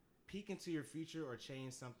 Peek into your future or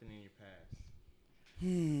change something in your past.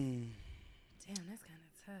 Damn, that's kind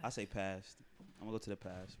of tough. I say past. I'm gonna go to the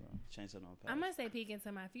past, bro. Change something on the past. I'm gonna say peek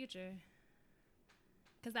into my future.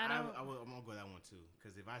 Cause I don't. I'm gonna go that one too.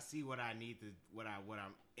 Cause if I see what I need to, what I'm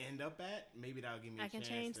end up at, maybe that'll give me. I A can chance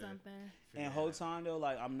change to something. figure And it whole out. time though,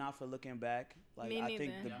 like I'm not for looking back. Like Me I think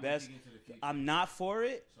neither. the Yeah, I'm best. peeking into the future. I'm not for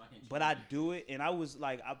it, So I can but I do it. And I was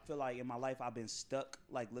like, I feel like in my life I've been stuck,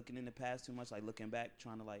 like looking in the past too much, like looking back,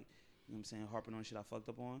 trying to like, you know what I'm saying, harping on shit I fucked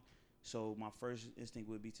up on. So my first instinct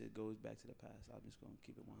would be to go back to the past. I'm just gonna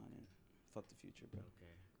keep it 100. Fuck the future, bro.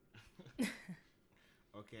 Okay.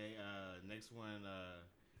 Okay. Next one.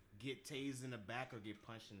 Get tased in the back or get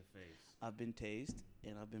punched in the face. I've been tased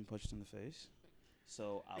and I've been punched in the face.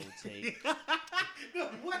 So I would take.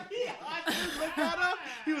 What? I just looked that up.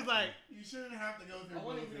 He was like, You shouldn't have to go through I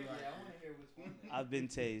want to both. hear. Like, Yeah, I want to hear which one. I've been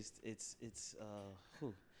tased. It's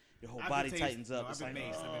your whole I've body been tased. tightens up. No, It's I've like been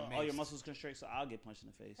maced. I've been all your maced. muscles constrict. So I'll get punched in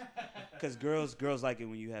the face. Because girls like it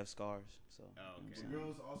when you have scars. So Oh, okay. you know what I'm saying?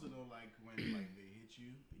 Girls also don't like when like they hit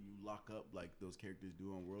you and you lock up like those characters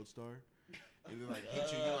do on World Star. And they like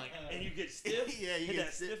hit you, you're like, and you get stiff. yeah, you Hit get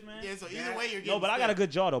that stiff, man. Yeah, so either way you're getting No, but I got a stiff.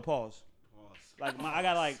 good jaw though. Pause. Pause. Like I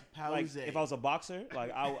got like Pause. if I was a boxer,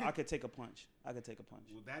 like I could take a punch. I could take a punch.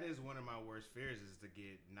 Well, that is one of my worst fears is to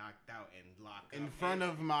get knocked out and locked in up front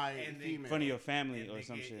of my and then- female. In front of your family and or then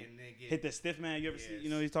some get- shit. and then get- Hit the stiff man. You ever see? Yes. You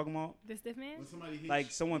know what he's talking about? The stiff man. When somebody hits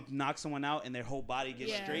Like someone knocks someone out and their whole body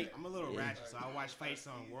gets Yeah. straight. I'm a little ratchet, so I watch fights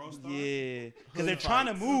on World Star. Yeah, because they're trying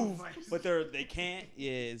to move, but they can't.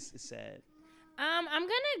 Yeah, it's sad. I'm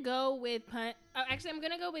gonna go with punch. Oh, actually, I'm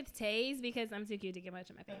gonna go with tase because I'm too cute to get punched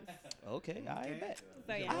in my face. Okay, I bet.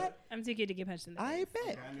 So yeah, I'm too cute to get punched in the face.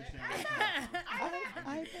 bet. I understand.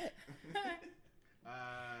 I bet.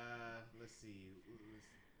 Let's see.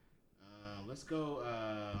 Let's go.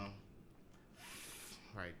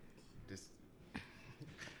 Right. This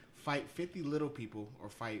fight 50 little people or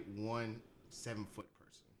fight 1 7-foot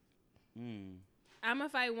person. I'm gonna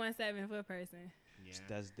fight 1 7-foot person. Yeah.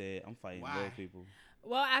 That's dead. I'm fighting Why? little people.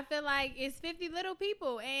 Well, I feel like it's 50 little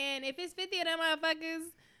people, and if it's 50 of them motherfuckers,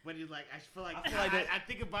 But it's like I feel like that- I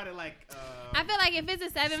think about it like. I feel like if it's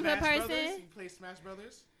a 7-foot Smash Brothers. person, You play Smash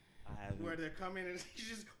Brothers, I haven't. where they're coming and you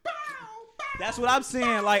just bow, bow. That's what I'm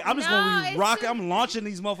saying. Like I'm just No, gonna be it's rocking. just- I'm launching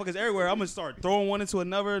these motherfuckers everywhere. I'm gonna start throwing one into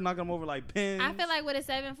another, knocking them over like pins. I feel like with a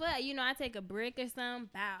 7-foot, I take a brick or something,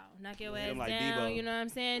 bow, knock your Hit ass him like down. Debo. You know what I'm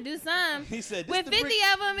saying? Do something. He said, this With the 50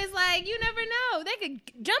 brick. of them, it's like you never know. They could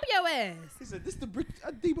jump your ass. He said, "This the brick,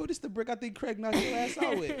 Debo. This the brick. I think Craig knocked your ass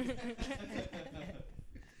out with."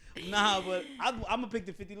 Nah, but I'm gonna pick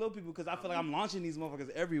the 50 little people because I feel like I'm launching these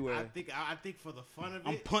motherfuckers everywhere. I think for the fun of it,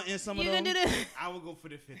 I'm punting some You of them. gonna do the? I would go for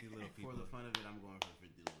the 50 little people. For the fun of it, I'm going for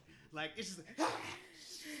 50 little people. Like it's just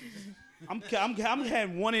I'm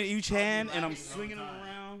having one in each hand and I'm swinging them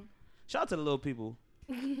around. Shout out to the little people.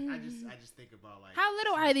 I just think about like How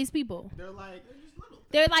little are these people? they're just little.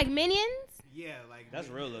 They're like minions. Yeah, like That's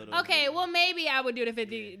real little. Okay, well maybe I would do the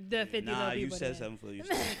 50 Nah, little you people. said then. 7 foot. You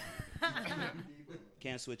said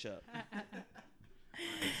can't switch up.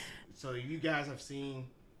 So you guys have seen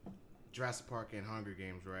Jurassic Park and Hunger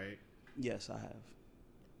Games, right? Yes, I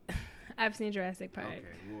have. I've seen Jurassic Park. Okay,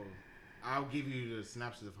 well, I'll give you the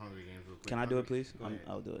synopsis of Hunger Games real quick. Can I do it, please? Go ahead.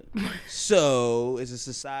 I'll do it. So it's a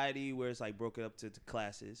society where it's like broken up to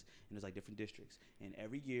classes, and there's like different districts. And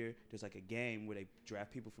every year there's like a game where they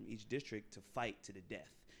draft people from each district to fight to the death,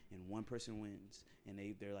 and one person wins, and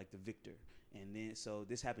they're like the victor. And then so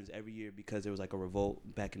this happens every year because there was like a revolt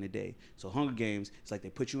back in the day. So Hunger Games, it's like they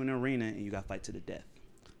put you in an arena and you got to fight to the death.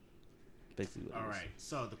 Basically. What All it is. right.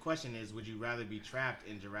 So the question is, would you rather be trapped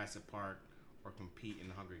in Jurassic Park or compete in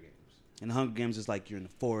the Hunger Games? And the Hunger Games is like you're in the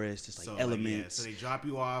forest, it's like So, elements. so they drop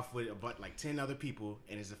you off with like 10 other people,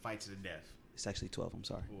 and it's a fight to the death. It's actually 12. I'm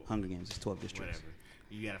sorry. Cool. Hunger Games is 12 districts. Whatever.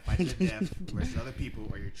 You got to fight to the death versus other people,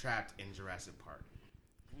 or you're trapped in Jurassic Park.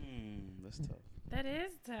 That's tough. That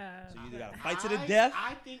is tough. So you either got to fight to the death.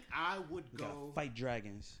 I think I would You go gotta fight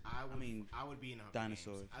dragons. I would be in the Hunger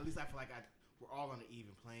dinosaurs. Games. At least I feel like we're all on an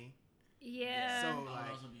even plane. Yeah. So like,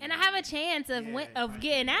 And I have a chance of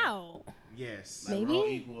getting out. yes. Like, Maybe? we're all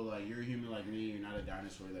equal. Like, you're a human like me. You're not a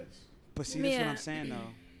dinosaur. That's But see, that's what Yeah. I'm saying though.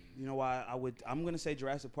 You know why I'm gonna say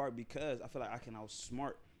Jurassic Park because I feel like I can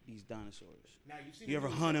outsmart these dinosaurs. Now you've seen You the ever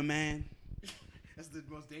movie. hunt a man? That's the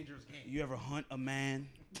most dangerous game. You ever hunt a man?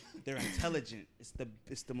 They're intelligent.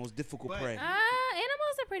 It's the most difficult But- prey.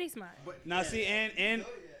 Animals are pretty smart. But Now see, and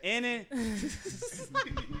it.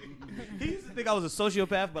 He used to think I was a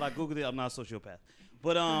sociopath, but I googled it. I'm not a sociopath.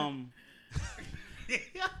 But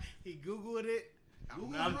he Googled it.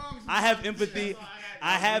 I have empathy.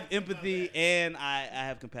 I have empathy, and I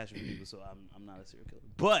have compassion for people. So I'm not a serial killer.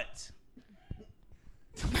 But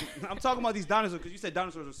I'm talking about these dinosaurs because you said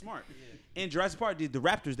dinosaurs are smart. In Jurassic Park, the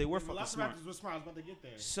raptors, they were fucking smart. Velociraptors were smart. I was about to get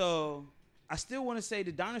there. So I still want to say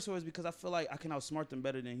the dinosaurs because I feel like I can outsmart them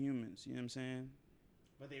better than humans. You know what I'm saying?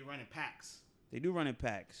 But they run in packs. They do run in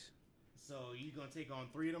packs. So you gonna take on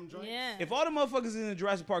 3 of them joints? Yeah. If all the motherfuckers in the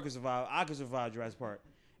Jurassic Park could survive, I could survive Jurassic Park.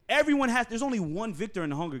 There's only one victor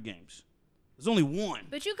in the Hunger Games. There's only one.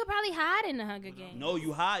 But you could probably hide in the Hunger Games. No,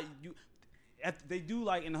 you hide. They do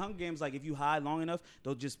like in the Hunger Games. Like if you hide long enough,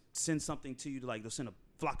 they'll just send something to you. They'll send a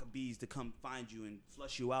flock of bees to come find you and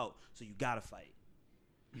flush you out. So you gotta fight.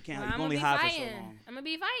 You can't. Well, you I'm can only gonna be hide for so fighting. long. I'm gonna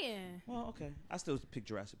be fighting. Well, okay. I still pick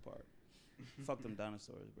Jurassic Park. Fuck them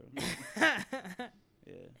dinosaurs, bro.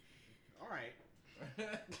 Yeah. All right.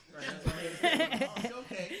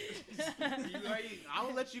 Okay. I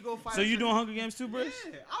will let you go fight. So you doing Hunger Games too, Briss?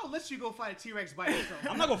 Yeah, I'll let you go fight a T-Rex by yourself.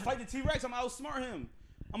 I'm not gonna fight the T-Rex. I'm gonna outsmart him.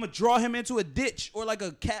 I'm gonna draw him into a ditch or like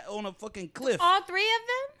a cat on a fucking cliff. All 3 of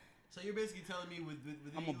them? So you're basically telling me with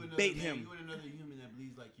I'm you gonna and bait another man, him. you and another human that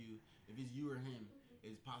believes like you, if it's you or him,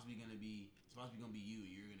 it's possibly gonna be you.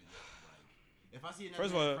 You're gonna go. Like, if I see another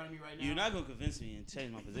First of man all, in front of me right now, you're not gonna convince me and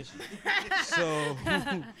change my position. So,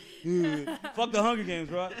 fuck the Hunger Games,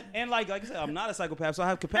 bro. And like I said, I'm not a psychopath, so I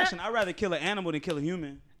have compassion. I'd rather kill an animal than kill a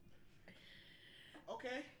human.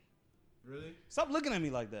 Okay. really. Stop looking at me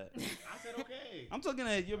like that. I said okay. I'm talking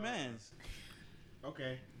at your man's.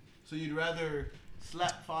 Okay. So you'd rather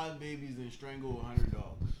slap 5 babies than strangle 100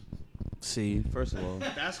 dogs? See, first of all,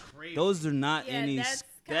 That's crazy. those are not Yeah, any. that's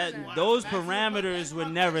That kinda- those Answer my parameters were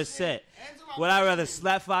question. never set. Answer my Would I rather question.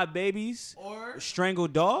 slap 5 babies, or strangle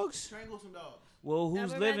dogs? strangle some dogs? Well, I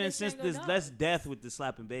who's would living rather since strangle there's less dogs. death with the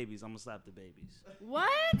slapping babies? I'm gonna slap the babies. What?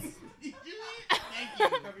 Thank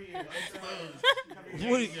you.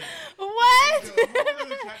 What? What?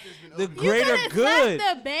 The You greater gonna good.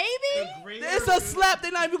 slap the baby? It's a slap.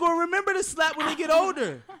 They're not even gonna remember the slap when they get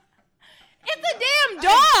older. It's a damn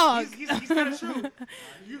dog. He's kind of true.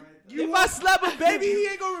 If I slap a baby, he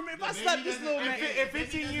ain't gonna remember. If I slap this little man, In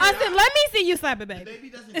 15 years. Austin, let me see you slap a The baby. baby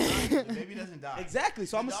doesn't die. The baby doesn't die. exactly.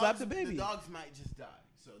 So I'm gonna slap the dogs- baby. The dogs might just die.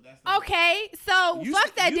 So that's the Okay, so You fuck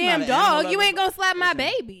s- that you damn not an animal dog. You lover. ain't gonna slap my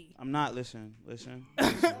baby. I'm not. Listen.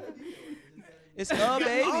 It's a A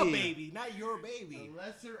baby. baby, not your baby.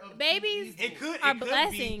 lesser of Babies It could are it could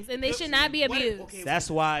blessings, be, and they it should could not be What if- abused. okay, That's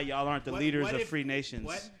why y'all aren't the What- leaders what of if- free nations.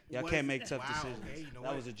 what- Y'all what can't if- make tough wow, decisions. okay, you know That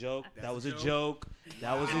what? was a joke. That's That was a a joke. joke.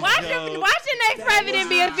 That was a Watch joke. your next Private and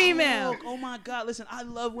be a female. Oh my God! Listen, I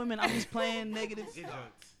love women. I'm just playing negative.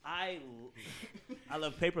 I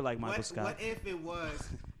love paper like Michael Scott. What if it was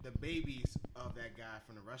the babies of that guy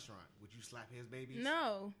from the restaurant? Would you slap his babies?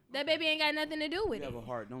 No, that baby ain't got nothing to do with You it. have a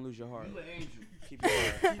heart. Don't lose your heart. You an angel. Keep your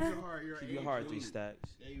heart. Keep your heart. You're Keep your an heart. angel. 3 stacks.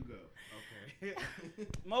 There you go. Okay.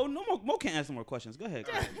 Mo can't answer more questions. Go ahead.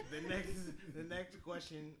 The next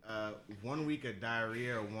question: 1 week of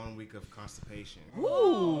diarrhea or 1 week of constipation?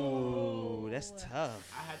 Ooh, that's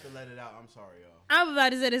tough. I had to let it out. I'm sorry, y'all. I'm about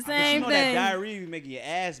to say the You same know that thing. diarrhea be making your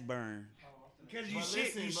ass burn. Because you But shit,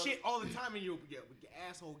 listen, you but- shit all the time, and your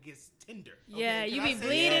asshole gets tender. Yeah, Can you I be say-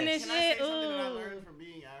 bleeding and Can I say shit. something that I Ooh. learned from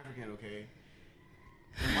being African? Okay,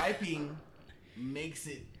 wiping makes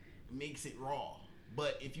it raw.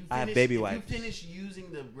 But if you finish, I have baby if wipes. you finish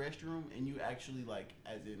using the restroom and you actually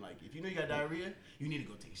as in if you know you got diarrhea, you need to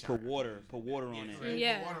go take a shower. Put water on it. Right?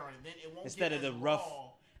 Yeah. Put water on it. Then it won't Instead get of as the rough-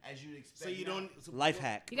 raw as you'd expect. So you don't. Life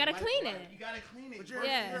hack. You gotta clean it. You gotta clean it. But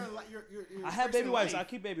Yeah. you're I have baby expressing wipes. life. I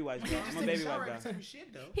keep baby wipes. You Bro. can't I'm just a take baby a shower wipe every guy. time you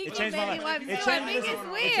shit, though. He It get changed my baby life. wipes It too. I changed- think it's It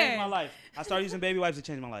changed my weird. life. I started using baby wipes. It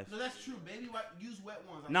changed my life. No, that's true. Baby wipe, use wet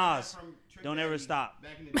ones. I Nas, learned that from Trick don't ever Daddy stop.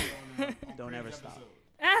 Back in the day on Don't Craig's ever stop. episode.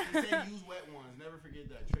 He said use wet ones. Never forget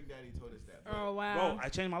that. Trick Daddy told us that. But Oh wow. Bro, I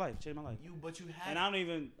changed my life. Changed my life. you have. And I don't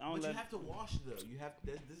even. I don't But you let. have to wash though. You have.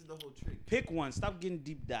 This is the whole trick. Pick one. Stop getting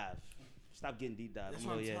deep dive. Stop getting deep dive. That's I'm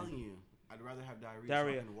what I'm like, yeah. telling you. I'd rather have diarrhea.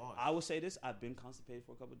 Diarrhea. So I can wash. I will say this. I've been constipated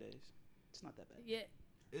for a couple days. It's not that bad. Yeah.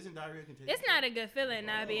 Isn't diarrhea contagious? It's not a good feeling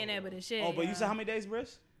not being able to shit. Oh, but you said how many days,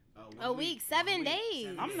 Briss? A week, 7 days.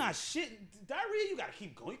 I'm not shitting. Diarrhea, you gotta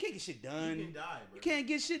keep going. You can't get shit done. You can die, bro. You can't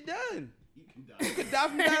get shit done. You can die. You could die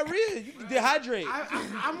from diarrhea. You can dehydrate.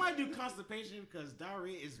 I might do constipation because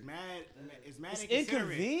diarrhea is mad. It's mad It's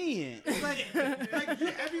inconsiderate. inconvenient. It's like you,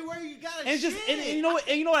 everywhere you gotta And just shit. and you know what?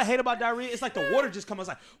 And you know what I hate about diarrhea? It's like the water just comes.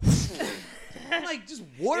 It's like, I'm like just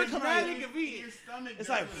water It's coming mad out. inconvenient. Your stomach. It's does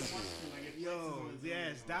like- what it wants to, it Yo, flexes on its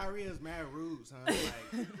yes, own. diarrhea is mad rude, son.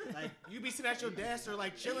 Like you be sitting at your desk or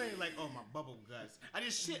like chilling, like, oh my bubble guts. I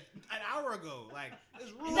just shit an hour ago. Like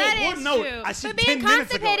it's rude. That is no, true. I shit But being 10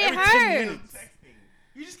 minutes ago. constipated Every 10 hurts. minutes.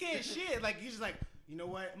 You just can't shit. Like you just like, you know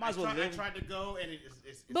what? Might as well I live. tried to go and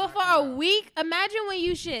it's But not for a coming out. week, imagine when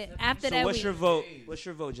you shit after So that what's week. your vote? What's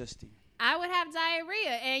your vote, Justine? I would have diarrhea,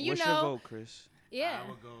 and you What's know, your vote, Chris? yeah. I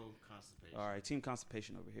would go constipation. All right, team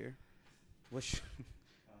constipation over here. What's your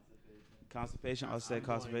constipation? I'll say I'm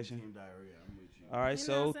going constipation. team diarrhea. I'm with you. All right, You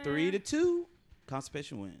know so what I'm 3-2,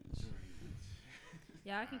 constipation wins.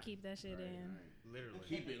 Y'all can keep that shit in. Literally.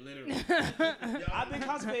 Keep it literally. I've been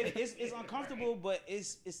constipated. It's uncomfortable, but it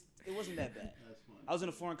wasn't that bad. That's fun. I was in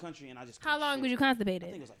a foreign country and I just How couldn't long shit. was you I constipated?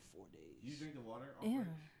 think it was like 4 days. You drink the water? Yeah.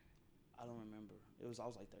 I don't remember. I was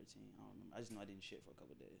like 13. I don't remember. I just know I didn't shit for a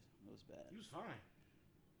couple days. It was bad. He was fine.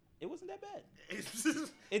 It wasn't that bad. It's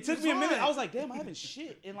It took me a minute. I was like, damn, I haven't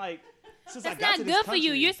shit in like since I That's got not to good this for you.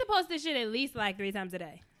 country. You're supposed to shit at least like 3 times a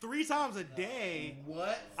day. 3 times a day.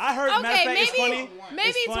 What? I heard. matter of Okay, fact, it's maybe- funny. maybe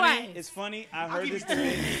it's funny. twice. It's funny. I heard give this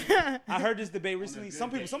you debate. I heard this debate recently.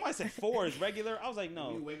 Somebody said 4 is regular. I was like,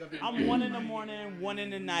 no. You wake up in the I'm morning, 1 in the you might morning, get 1 in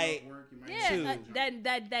the you night. work, you might Yeah, get-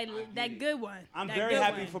 that good one. I'm That very good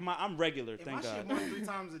happy one. for my. I'm regular. If I Thank shit God. more than 3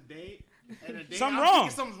 times a day, and a day, Something I'm wrong.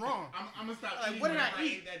 thinking something's wrong. I'm gonna stop. Like, eating what did whatever I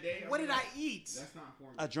eat? ate that day. What did I eat? That's not for me.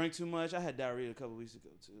 I drank too much. I had diarrhea a couple weeks ago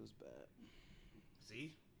too. It was bad.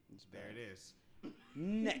 See, It's there bad. it is.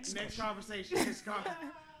 Next. Next conversation.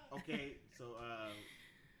 Okay, so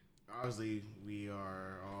obviously we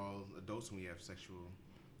are all adults and we have sexual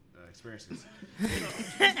experiences.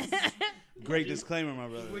 Great disclaimer, my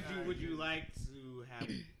brother. Would you like to have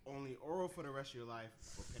only oral for the rest of your life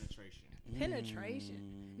or penetration?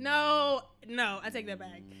 Penetration. No, I take that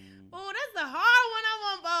back. Oh, that's a hard one. I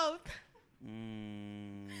want both.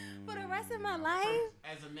 For the rest of my life.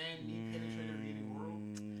 As a man, need penetrative eating oral.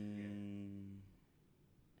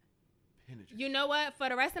 Penetrative. You know what? For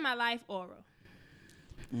the rest of my life, oral.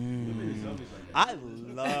 Women is selfish like that. I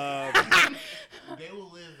love. They will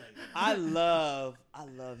live like that. I love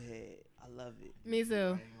head. I love it. Me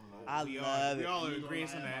too. I We love it. all are You gonna agreeing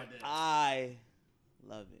lie on that. about that. I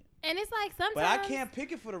love it. And it's like sometimes. But I can't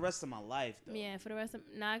pick it for the rest of my life, though. Yeah, for the rest of.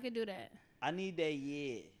 Nah, I could do that. I need that,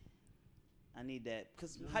 yeah. I need that.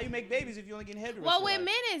 Because how you make babies if you only getting head the rest Well, of with your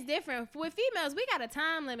men life? it's different. With females, we got a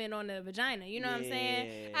time limit on the vagina. You know what I'm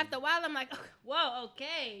saying? Yeah. After a while, I'm like, whoa,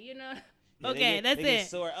 okay, you know. Yeah, Okay, they that's get it.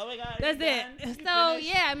 sore. Oh my God. That's you done? it. You So finished?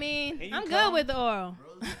 yeah, I mean, And you I'm good come? with the oral.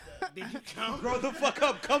 Did you come? Grow the fuck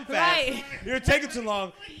up, come fast. Right. You're taking too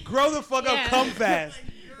long. Grow the fuck Yeah. up, come fast.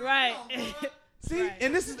 Right. See, Right.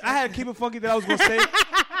 and this is, I had to keep it funky that I was going to say.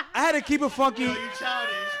 I had to keep it funky. Yo, you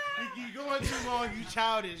childish. You going too long. You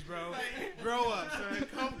childish, bro. Grow up, son.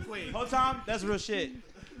 Come quick. Whole time, that's real shit.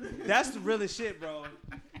 That's the realest shit, bro.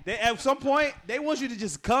 They, at some point, they want you to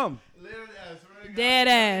just come. Literally, I swear to God, Dead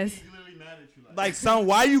ass. he's literally mad at you. Like, son,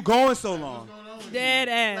 why you going so long? What's going on with Dead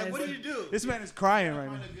you? ass. Like, what do you do? This man is crying I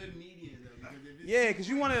right now. find a good median though, because if Yeah, because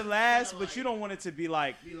you want it to last, but you don't want it to be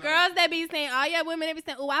like. Girls that be saying, all your women, they be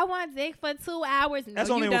saying, oh, I want dick for 2 hours. No, That's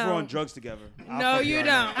you only don't. if we're on drugs together. No, you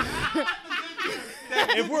don't.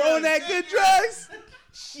 If we're on that good drugs,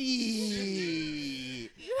 shit.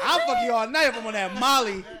 I'll fuck you all night if I'm on that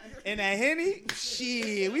Molly and that Henny.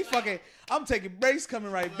 Shit, we fucking. I'm taking breaks,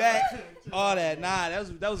 coming right back. All that. Nah,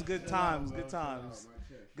 that was good times. Good times.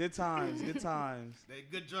 Good times. Good times. They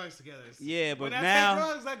good drugs together. Yeah, but when I now take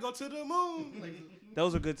drugs, I go to the moon. Like,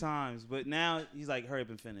 those are good times. But now he's like, hurry up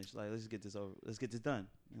and finish. Like, let's get this over. Let's get this done.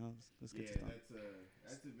 You know, let's get this done.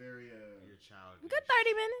 That's a very your child. Good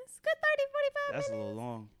 30 minutes. Good 30, 45 That's a minutes. little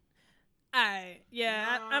long. All right.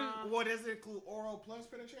 Yeah. I'm. What does it include? Oral plus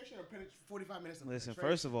penetration or 45 minutes of Listen,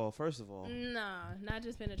 penetration? first of all, No, not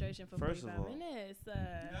just penetration for First of 45 all. minutes. You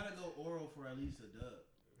gotta go oral for at least a dub.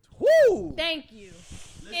 whoo! Thank you.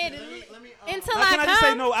 Listen, let me, Until Now, can I I just say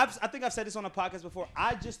come. no? I think I've said this on the podcast before.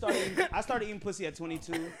 I started eating pussy at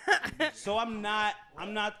 22, so I'm not. I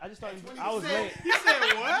just started. I was late. You said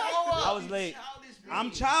what? I was late. I'm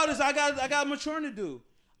childish. I got maturing to do.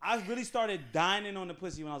 I really started dining on the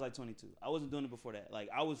pussy when I was like 22. I wasn't doing it before that. Like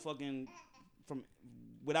I was fucking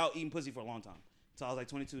without eating pussy for a long time. So I was like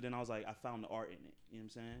 22. Then I was like, I found the art in it. You know what I'm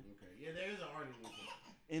saying? Okay. Yeah, there is an art in it.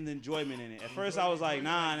 And the enjoyment in it. At first I was like,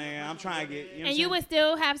 nah, nigga, I'm trying to get. You know And you would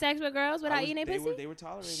still have sex with girls without eating they pussy? They were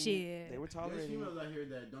tolerating it. Shit. They were There's tolerating it. females out here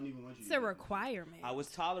that don't even want you. It's a requirement. I was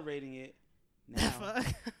tolerating it. Now,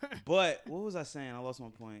 but what was I saying? I lost my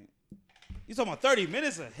point. You talking about 30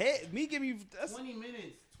 minutes ahead? Me giving you that's, 20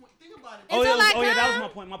 minutes. Think about it. Oh yeah, Until I that was come. my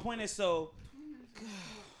point. My point is so.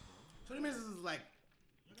 20 minutes is like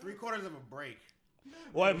 3/4 of a break.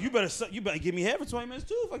 Well, you better give me head for 20 minutes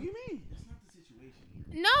too. Fuck you mean? That's not the situation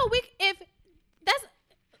here. No, if that's,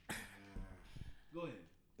 Go ahead.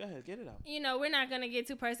 Go ahead, get it out. we're not going to get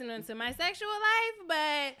too personal into my sexual life,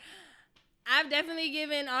 but I've definitely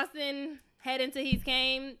given Austin head until he's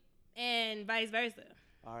came and vice versa.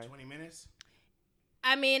 All right. 20 minutes.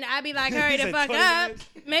 I mean, I'd be like, hurry He the said fuck 20 up. minutes.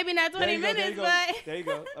 Maybe not 20 minutes, but There you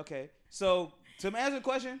go. Okay. So to answer the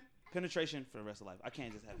question, penetration for the rest of life. I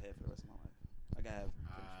can't just have head for the rest of my life. I gotta have.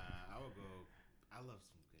 I would go. I love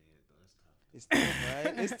some good head though. That's tough. It's tough,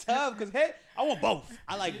 right? It's tough because head. I want both.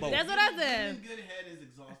 I like both. that's what I said. Getting good head is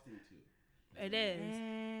exhausting too. It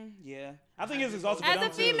is. Yeah, I think it's exhausting. As but a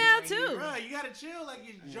I'm too. female, too. Bro, you gotta chill. Like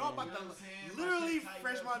your jaw about You know to what I'm saying? literally My shit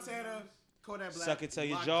Fresh tighten up Montana, Kodak Black. Suck it till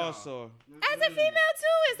your lock jaw sore. As a female,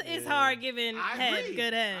 too, it's hard giving I head agree.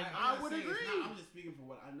 good head. I I'm would not saying it's agree. not. I'm just speaking for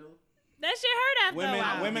what I know. That shit hurt after a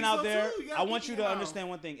while. Women think out so, there, too. You gotta I want keep you it to around. understand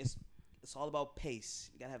one thing. It's all about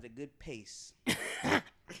pace. You gotta have the good pace.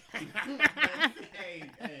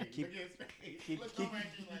 Hey, Keep- look at his face. Keep, Look keep, over at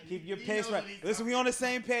you like, keep your he pace knows right. what he's Listen, we talking on the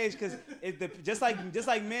same page because just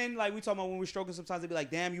like men, like we talking about when we're stroking. Sometimes they be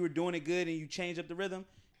like, "Damn, you were doing it good," and you change up the rhythm.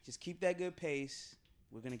 Just keep that good pace.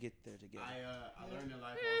 We're gonna get there together. I learned in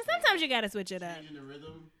life. Sometimes you gotta switch it up. changing the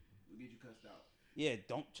rhythm will get you cussed out. Yeah,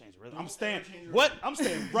 don't change the rhythm. I'm Don't staying. ever change the What? rhythm. I'm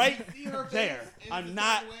staying right See her face, there. and it's I'm the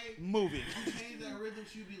not same way. moving, You change that rhythm,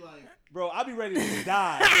 she'll be like, bro. I'll be ready to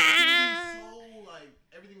die. she'll be so like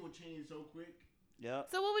everything will change so quick. Yep.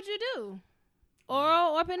 So what would you do?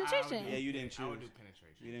 Oral or penetration? Yeah, you didn't I would choose. do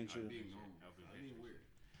penetration. You didn't choose. Being normal. Being weird.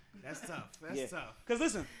 That's tough. That's Yeah. tough. Cause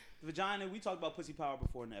listen, vagina. We talked about pussy power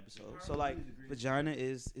before in the episode. So like, vagina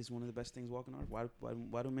is one of the best things walking on earth.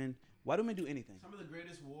 Why do men do anything? Some of the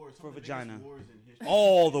greatest wars. Some For of the vagina. biggest wars in history.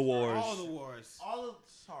 All the wars. All the wars. All of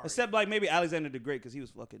sorry. Except like maybe Alexander the Great because he was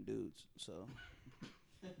fucking dudes. So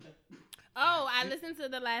Oh, I listened to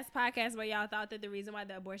the last podcast where y'all thought that the reason why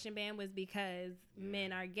the abortion ban was because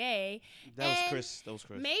men are gay. that was And Chris. That was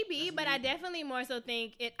Chris. Maybe, but I definitely more so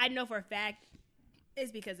think it. I know for a fact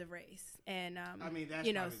it's because of race, and I mean, that's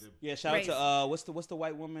you know, probably the Yeah, shout Race. out to what's the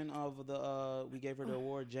white woman of the we gave her the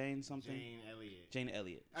award, Jane something. Jane Elliott. Jane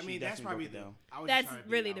Elliott. I She mean, that's definitely probably broke it down. I was That's just trying to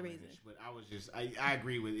be really the outlandish, reason. But I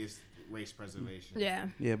agree with it's race preservation. yeah.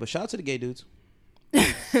 Yeah, but shout out to the gay dudes.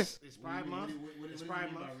 It's Pride Month. What It's do you Pride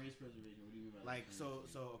mean by Month. race preservation? What do you mean by Like race so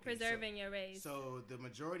okay, Preserving your race. So the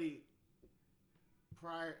majority,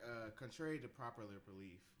 contrary to popular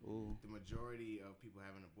belief, Ooh. the majority of people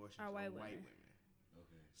having abortions Are are white white women. women.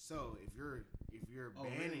 Okay. So if you're Oh,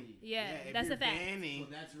 banning, really? Yeah, if that's you're a fact. Banning,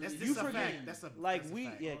 So that's that's really- this You a forget- fact. That's a Like that's a we,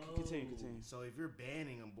 fact. yeah, continue. So if you're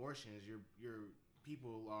banning abortions, your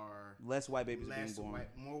people are Less white babies are being less born.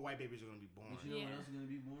 more white babies are going to be born. But you know Yeah. what else is gonna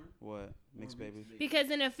be born? What mixed More babies?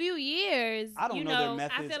 Because in a few years, I don't you know their know, I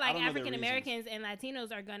methods. feel I like don't know their African Americans and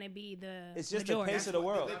Latinos are gonna be the It's just the majority. pace of the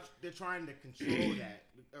world They're trying to control that,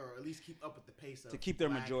 or at least keep up with the pace of to keep their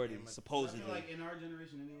black majority, and I supposedly. feel like in our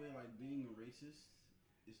generation anyway, like being a racist,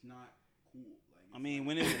 it's not cool. Like I mean,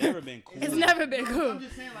 when has it ever been cool? It's never been cool. I'm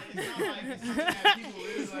just saying, like, it's not like it's something that people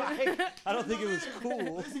really like. I don't think it was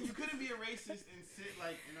cool. Listen, you couldn't be a racist and sit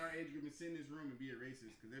like in our age group and sit in this room and be a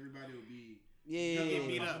racist because everybody would be Yeah. Get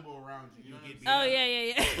beat up. comfortable around you. You know what I'm get beat saying? Oh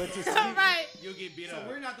yeah. But to All right. You'll get beat So up.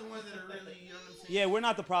 we're not the ones that are really, you know what I'm saying? Yeah, we're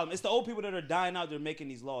not the problem. It's the old people that are dying out. They're making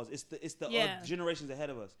these laws. It's the Yeah. generations ahead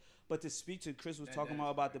of us. But to speak to Chris was talking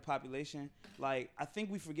about the population, like I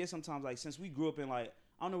think we forget sometimes. Like since we grew up in like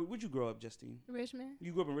I don't know, where'd you grow up, Justine? Richmond.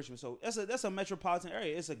 You grew up in Richmond, so that's a metropolitan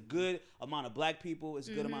area. It's a good amount of black people. It's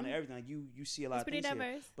a good amount of everything. Like you see a lot It's of things pretty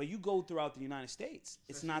here. diverse. But you go throughout the United States,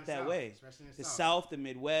 it's Especially not in the that South, way. especially in The the South, the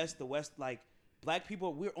Midwest, the West, like black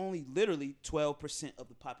people, we're only literally 12% of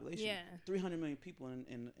the population. Yeah. 300 million people,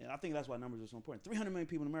 and I think that's why numbers are so important. 300 million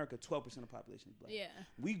people in America, 12% of the population is black. Yeah.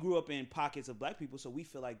 We grew up in pockets of black people, so we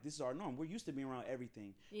feel like this is our norm. We're used to being around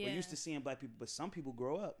everything. Yeah. We're used to seeing black people, but some people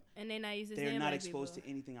grow up. And they're not used to They're seeing not black exposed people.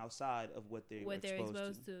 to anything outside of what they're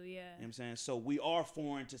exposed to. Yeah. You know what I'm saying? So we are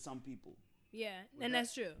foreign to some people. Yeah, Well, and that-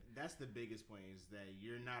 that's true. That's the biggest point is that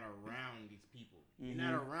you're not around these people. Mhm. You're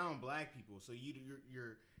not around black people, so you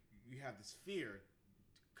have this fear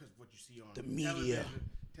because what you see on The media.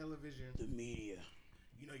 television. The media.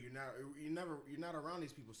 You know, you're not around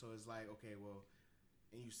these people, so it's like okay, well,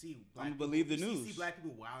 and you see black I'ma people, believe the you news. see black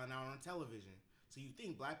people wilding out on television, so you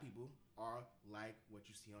think black people are like what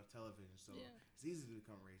you see on television. So it's easy to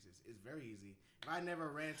become racist. It's very easy. If I never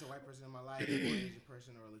ran into a white person in my life, or an Asian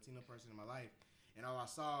person, or a Latino person in my life, and all I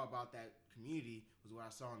saw about that community was what I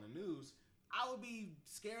saw on the news, I would be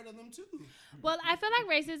scared of them too. Well, I feel like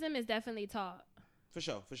racism is definitely taught. For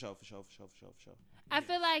sure. I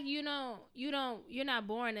feel like you're not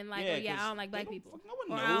born and like, Yeah, oh yeah, 'cause I don't like black they don't people, fuck- no one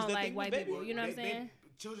or knows I don't that like they white was people. baby. You know what I'm saying?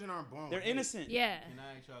 Children aren't born. They're with hate. innocent. Yeah. Can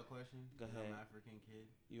I ask y'all a question? Go ahead. I'm an African kid.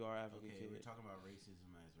 You are African Okay, kid. we're talking about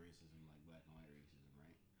racism as racism, like black and white racism,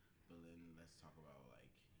 right? But then let's talk about like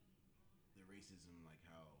the racism, like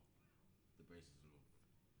how the racism of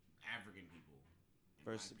African people and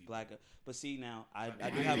Versus black people. black. But see now, I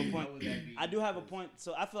Like, do have a point. how would that be? I do have a Because- point.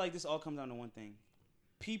 So I feel like this all comes down to one thing.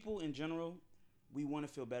 People in general, we want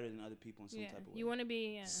to feel better than other people in some Yeah. type of way. You want to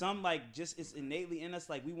be. Yeah. Some like just it's innately in us.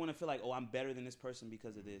 Like we want to feel like, oh, I'm better than this person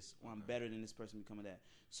because of this, or I'm better than this person because of that.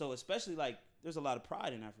 So especially like there's a lot of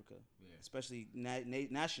pride in Africa, Yeah. especially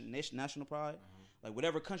national pride. Like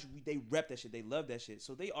whatever country they rep that shit, they love that shit.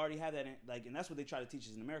 So they already have that. Like, and that's what they try to teach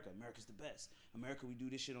us in America. America's the best. America, we do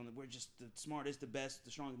this shit we're just the smartest, the best,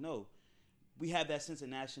 the strongest. No. We have that sense of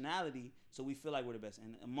nationality, so we feel like we're the best.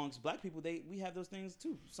 And amongst black people, we have those things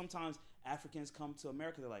too. Sometimes Africans come to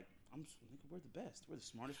America, they're like, we're the best, we're the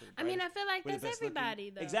smartest. We're the I mean, I brightest, feel like we're the that's best looking." everybody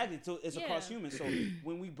though. Exactly. So it's Yeah. across humans. So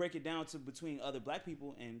when we break it down to between other black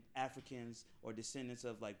people and Africans or descendants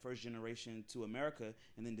of like first generation to America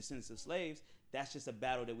and then descendants of slaves, that's just a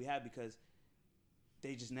battle that we have because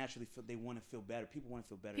they just naturally feel they want to feel better. People want to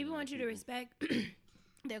feel better. People than want other you to people. respect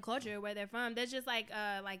their culture, where they're from. That's just like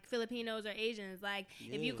Filipinos or Asians. Like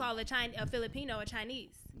if you Yeah. call a Filipino a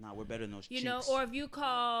Chinese, Nah, we're better than those. you know, cheeks. or if you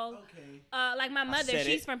call Okay. like my mother, said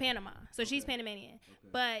she's it. from Panama, so she's Okay. Panamanian,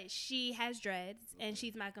 but she has dreads and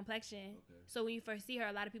she's my complexion. So when you first see her,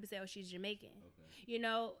 a lot of people say, "Oh, she's Jamaican." You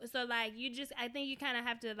know, so like I think you kind of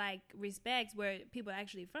have to like respect where people are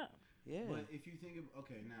actually from. Yeah. But if you think of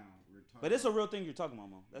now we're talking. But it's a real thing you're talking about,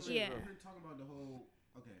 Mo. That's Yeah. real. We're talking about the whole.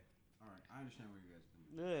 Okay, all right. I understand where you guys are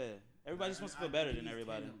coming from. Yeah. Everybody just wants to feel better than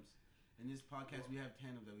everybody. In this podcast, we have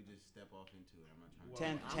tandems that we just step off into. And I'm not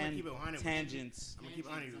trying to. I'm gonna keep it 100 with you. Tangents. I'm gonna keep it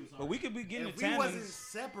 100 with you. But we could be getting If to we wasn't tangents.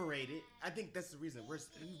 separated, I think that's the reason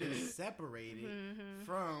we've been separated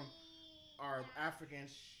from our African.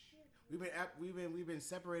 We've been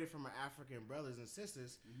separated from our African brothers and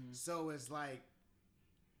sisters. So it's like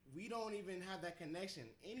we don't even have that connection,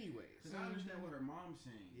 anyways. Because I understand what her mom's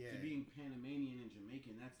saying. Yeah. To being Panamanian and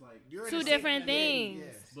Jamaican, that's like You're in Two the same- different yeah, things.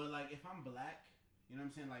 yes. But like, if I'm black, you know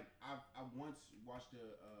what I'm saying? Like, I once watched a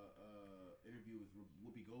interview with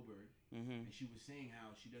Whoopi Goldberg, Mm-hmm. and she was saying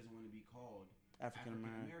how she doesn't want to be called African African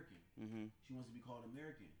American. American. Mm-hmm. She wants to be called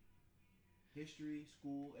American. History,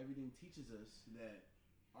 school, everything teaches us that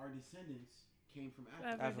our descendants came from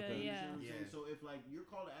Africa. Africa, You yeah. see what I'm saying? Yeah. So if like you're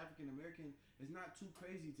called an African American, it's not too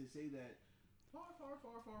crazy to say that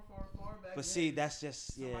far back. But then, see, that's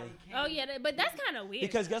just somebody came- Oh yeah, but that's kind of weird.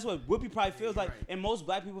 because guess what? Whoopie probably feels like, right. and most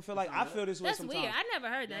black people feel like I feel this way that's sometimes. weird. I never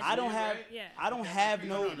heard that. I don't shit. have, Yeah. I don't have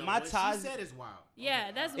no my what ties. she said is wild.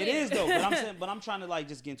 Yeah, that's It weird. is though, but I'm saying, but I'm trying to like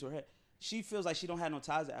just get into her head. She feels like she don't have no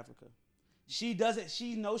ties to Africa. She doesn't.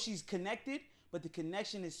 She knows she's connected, but the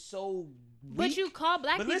connection is so weak. But you call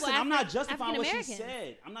black But people listen, I'm not Afri- justifying what she African-Americans.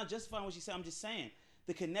 said. I'm not justifying what she said. I'm just saying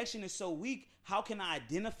the connection is so weak. How can I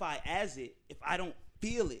identify as it if I don't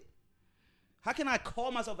feel it? How can I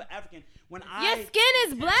call myself an African when Your skin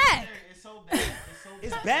is black. It's so bad. It's so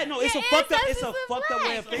It's bad. bad. No, it's a Your fucked up. It's ancestors a are fucked up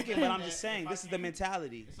way of black. thinking. But I'm just saying, this is the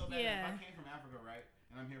mentality. It's so bad. Yeah. If I came from Africa, right,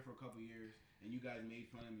 and I'm here for a couple years, and you guys made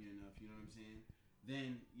fun of me enough, you know what I'm saying?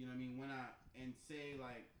 Then you know what I mean.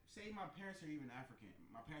 Say my parents are even African.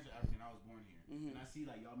 My parents are African. I was born here, and I see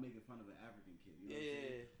like y'all making fun of an African kid. You know what I'm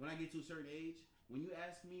saying? When I get to a certain age, when you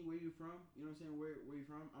ask me where you from, you know what I'm saying? Where you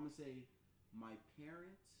from? I'm gonna say my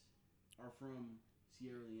parents are from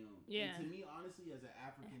Sierra Leone. Yeah. And to me, honestly, as an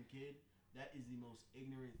African kid, that is the most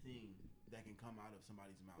ignorant thing that can come out of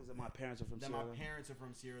somebody's mouth. Because my parents are from That Sierra my Leone. parents are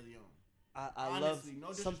from Sierra Leone. I love Honestly,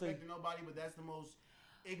 no something. disrespect to nobody, but that's the most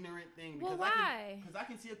ignorant thing. Well, Because why? Because I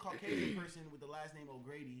can see a Caucasian person with the last name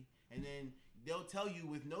O'Grady, and then they'll tell you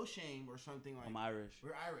with no shame or something like, I'm Irish.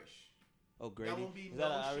 "We're Irish." Oh, Grady. That won't be Is no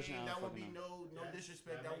that an Irish shame. name? I That don't won't be fucking know. no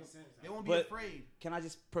disrespect. that That makes won't, sense. they won't But- be afraid. Can I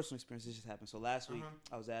just personal experience? This just happened. So last week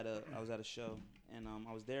Uh-huh. I was at a show and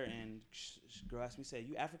I was there and girl asked me, "Say,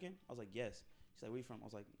 you African?" I was like, "Yes." She's like, "Where you from?" I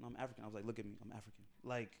was like, "No, I'm African." I was like, "Look at me, I'm African."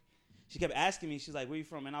 Like, she kept asking me. She's like, "Where you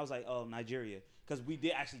from?" And I was like, "Oh, Nigeria," because we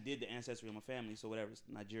did the ancestry of my family. So whatever,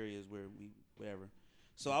 Nigeria is where we whatever.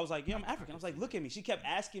 So I was like, "Yeah, I'm African." I was like, "Look at me." She kept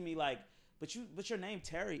asking me like, "But your name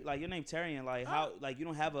Terry, like your name Terry, and like how like you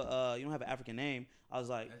don't have an African name." I was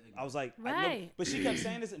like, I know- Right. but she kept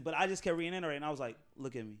saying this, but I just kept reiterating. And I was like,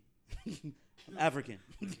 "Look at me, I'm African."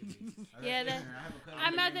 Yeah,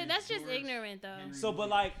 that's just ignorant though. So, but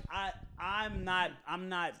like I'm not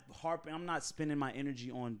harping. I'm not spending my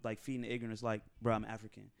energy on like feeding the ignorance. Like, bro, I'm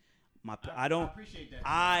African. I don't. I appreciate that.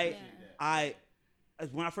 I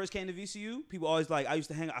when I first came to VCU, people always like I used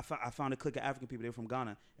to hang. I found a clique of African people. They were from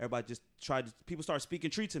Ghana. Everybody just tried to. People started speaking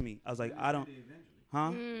tree to me. I was like, I don't. Huh?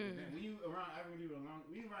 When you around African people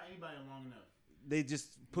when you around anybody long enough, They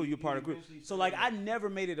just pull you apart of group. So like I never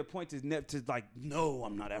made it a point to like no,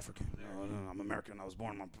 I'm not African. No, I'm American. I was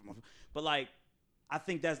born. But like I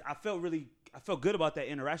think I felt good about that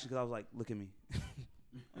interaction because I was like, look at me,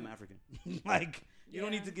 I'm African. Like you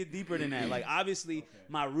don't need to get deeper than that. Like obviously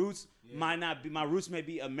my roots might not be. My roots may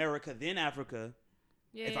be America then Africa.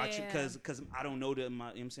 Yeah, If I because I don't know that you know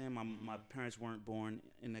what I'm saying my parents weren't born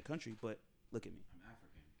in that country, but look at me.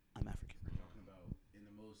 I'm African. we're talking about in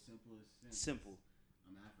the most simplest sense. Simple.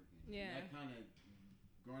 I'm African. Yeah. That kind of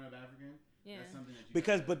growing up African. Yeah. That's something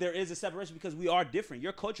that you But there is a separation because we are different.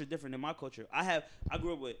 Your culture is different than my culture. I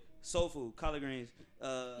grew up with soul food, collard greens, you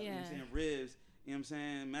know what I'm saying, ribs, you know what I'm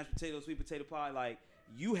saying, mashed potatoes, sweet potato pie. Like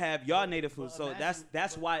you have your native food, so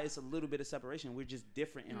that's why it's a little bit of separation. We're just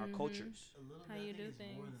different in our cultures. How you do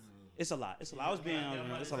things. It's a lot. It's a lot. I was being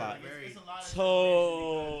it's a lot. It's a lot of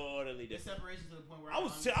Totally It's different. separation to the point where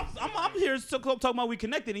I'm here talking about we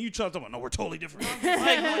connected, and you trying to talk about no, we're totally different.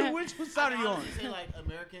 Like, which side are you on? Say like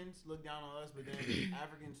Americans look down on us, but then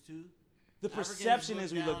Africans too. The Africans perception look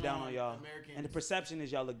is we look down down on on y'all, Americans. and the perception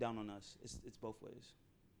is y'all look down on us. It's both ways.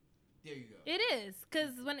 There you go. It is because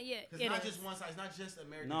when Because it not is. just one side. It's not just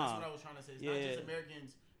Americans. Nah. That's what I was trying to say. It's not just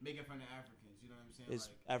Americans making fun of Africans. You know what I'm saying? It's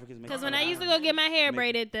Like, Africans. Because when I used to go get my hair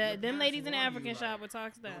braided, Your them parents ladies in the warn you, African like, shop would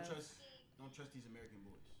talk stuff. don't trust these American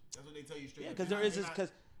boys. That's what they tell you straight. Yeah, up. because They're there is not-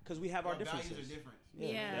 because we have our values differences. are different.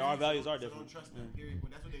 Yeah. Our values are So different. don't trust them. Period. But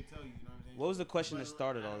that's what they tell you. You know what I'm saying? What was the question that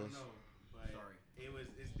started all I don't this? know, but Sorry.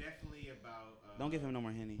 It's definitely about. Don't give him no more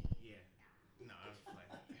Henny. Yeah. No, I was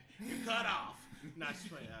playing. You cut off. Not just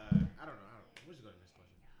playing. I don't know. We'll just go to the next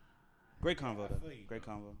question. Great convo I though. feel you, Great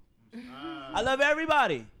bro. convo. Uh, I love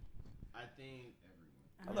everybody. I think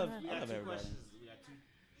I love we got two everybody. questions. We got two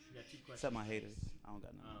questions. Except my haters. I don't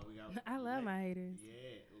got none. We got. I love my haters.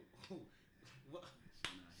 Yeah. What?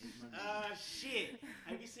 Shit.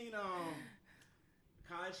 Have you seen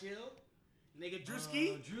College Hill? Nigga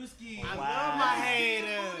Drewski? Drewski. I love my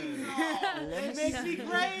haters. It makes me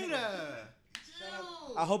greater.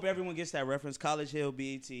 I hope everyone gets that reference. College Hill,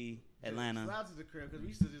 BET, Atlanta. Shout out to the crib because we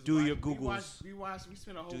used to just Do watch, your We Googles.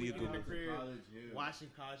 spent a whole Do your weekend in the Googles. crib College Hill. watching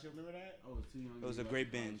College Hill. Remember that? I was too young. It was a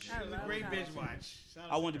great binge. I It was a love great College binge watch. Shout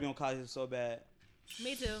out I wanted to be crib. on College Hill so bad.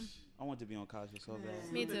 Me too. I wanted to be on College Hill so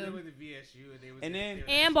bad. Me They too. went to VSU and they was And then- they were-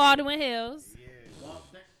 And Baldwin Hills. Yeah.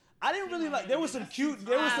 I didn't really like. There was some cute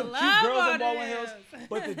girls love in Baldwin Baldwin Hills, Hills.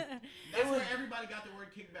 but That's where everybody got the word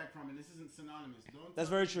kickback from, and this isn't synonymous. Don't That's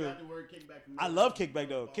tell very me you true. got the word kickback from I nowhere. love kickback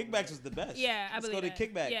though. Kickbacks was the best. Yeah, I Let's believe go that. to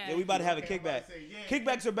kickback. Yeah. Yeah, we about to have a Okay, I'm about kickback. to say, yeah,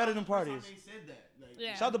 Kickbacks are better than that's the first parties. time they said that. Like,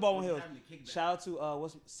 Yeah. Shout out to Baldwin Hills. having a kickback. Shout out to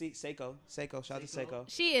what's Seiko. Seiko. Shout out to Seiko.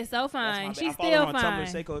 She is so That's my fine. bad. She's I follow still her on fine.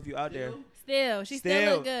 Tumblr. Seiko, if you out there. Still, she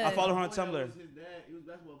still look good. I follow her on Boy, that Tumblr. was his dad. He was a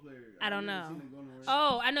basketball player. I don't never know. seen him go nowhere.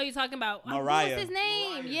 Oh, I know you're talking about Mariah. What's his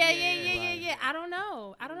name? Mariah. Yeah. Yeah. I don't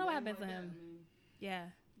know. I don't know what happened to him. Yeah.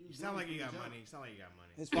 You sound like you got money. You sound like you got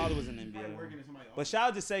money. His father was in the Probably NBA. working in somebody's But shout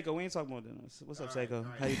out to Seiko. We ain't talking about this. What's up, All right, Seiko? all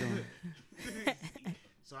right. How you doing?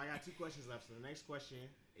 So I got 2 questions left. So the next question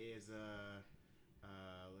is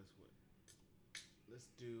let's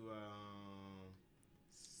do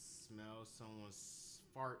smell someone's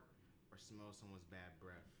fart or smell someone's bad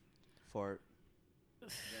breath. Fart. Yeah,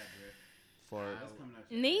 Fart. that's coming out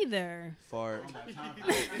your Neither. Fart. ass.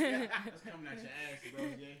 That's coming out your ass, bro.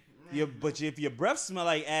 Jay. But if your breath smell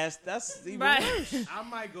like ass, that's even Right. worse. I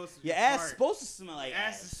might go. Your ass fart. supposed to smell like Your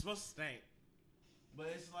ass ass. is supposed to stink. But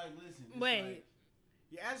it's like, listen. It's Wait. Like,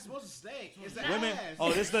 Your ass is supposed to stink. It's the Women. ass.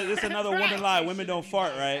 Oh, this another woman lie. Women don't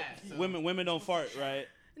fart, right? ass, so- Women don't fart, right?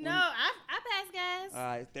 No, I pass gas. All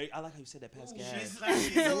right. There, I like how you said that. Pass gas.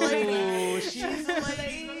 She's a lady. Oh, she's a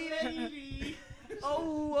lady.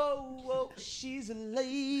 Oh, she's a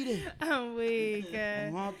lady. I'm weak.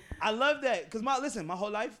 I love that because my whole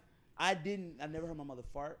life I never heard my mother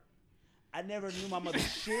fart. I never knew my mother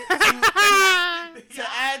shit. to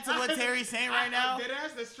add to what Terry's saying right now,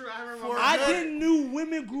 That's true. I remember. For I good- didn't knew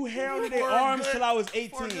women grew hair under their For a arms good- till I was for a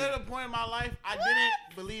 18. good point in my life, I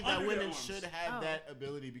didn't believe that Under their women arms. should have Oh. that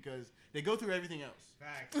ability because they go through everything else.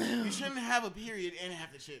 Facts. You shouldn't have a period and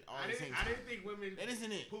have the shit all I at the same didn't, time. I didn't think women That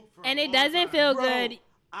isn't it. poop for And a it long doesn't time. feel Bro, good.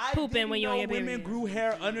 I pooping didn't when you're on know your women period. grew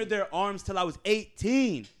hair under their arms till I was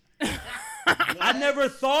 18. I never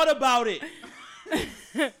thought about it.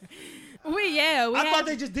 We I have thought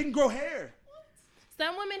they just didn't grow hair.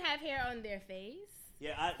 some women have hair on their face.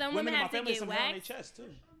 Yeah, Some women women in my have to family get some hair on their waxed. chest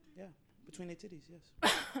too. Yeah, between their titties. Yes,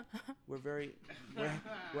 we're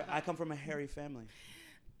I come from a hairy family.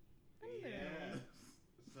 Yeah.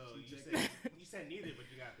 So you said neither, but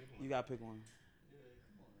you got to pick one. You gotta pick one.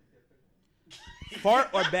 Fart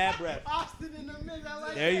or bad breath? Austin in the mix. I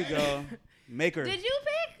like There you that. go. Maker. Did you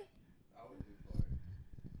pick?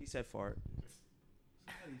 He said fart.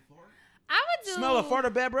 I would do. Smell a fart or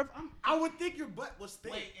bad breath? I would think your butt was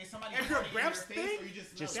stink. Wait, is somebody If your farting in breath your face stink, or you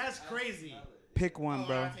just that's crazy. Pick one,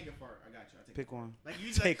 bro. I'll take a fart. I got you. I'll take Pick one. Like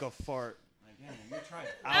you Take a fart. Like, damn, you try it.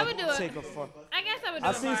 I would do it. Take a fart. I guess I would do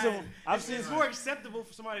I've it. seen some. I've seen It's some. more acceptable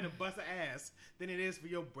for somebody to bust an ass than it is for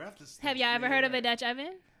your breath to stink. Have y'all ever heard of a Dutch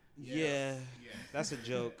oven? Yeah, that's a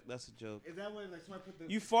joke. That's a joke. Is that what like somebody put the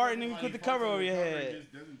You fart and then you put the cover over your head.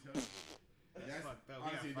 That's fucked up.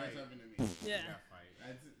 Honestly, We gotta that's fight. happened to me. Yeah. We gotta fight.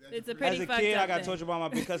 It's a pretty As a fucked kid, up I got thing. tortured by my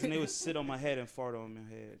big cousin. They would sit on my head and fart on my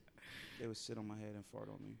head. They would sit on my head and fart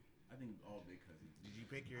on me. I think all big cousins. Did you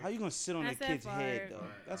pick your? How you gonna sit on I a said kid's head fart. though?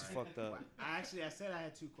 Alright, That's alright. fucked up. I said I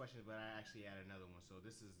had 2 questions, but I actually added another one. So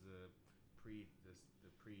this is the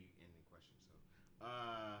pre-ending question. So,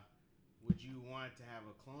 would you want to have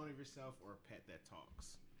a clone of yourself or a pet that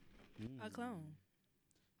talks? A clone.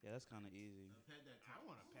 Yeah, that's kind of easy. I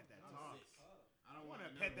want a pet that talks. I don't want a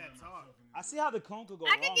pet that talks. I see how the clone could go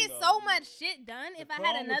I could wrong, get though. so much shit done The if I clone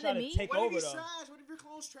had would another try to me. take What if over he's though. trash? What if your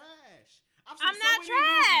clone's trash? I've seen I'm so not many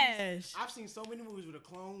movies- trash. I've seen so many movies where the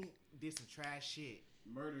clone did some trash shit.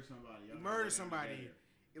 Murder somebody. Y'all Murder gotta somebody. get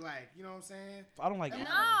together. Like, you know what I'm saying? I don't like. No,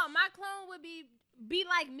 animals. my clone would be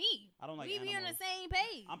like me. I don't like We be on the animals. same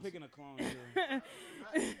page. I'm picking a clone too.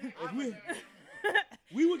 If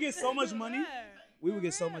we would get so much money. We would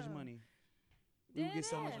get so much money. We would get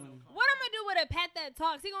so much money. What I'm gonna do with a pet that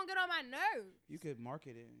talks? He gonna get on my nerves. You could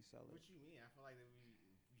market it and sell it. What you mean? I feel like that would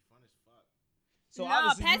be fun as fuck. So no,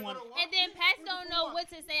 obviously pets, you want. and then pets don't know what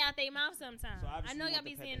to say out their mouth sometimes. So I obviously know you y'all want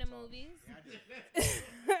be the pet seeing that the talks. movies. Yeah, I did.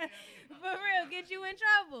 For real, get you in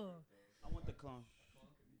trouble. I want the clone.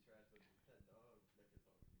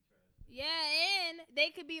 Yeah, and they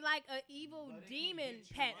could be like an evil demon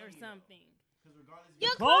pet or something. Because regardless,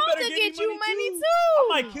 Your Clone clone better could give get me you money money, too. I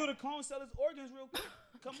might kill the clone, sell his organs real quick.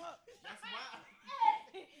 Come up.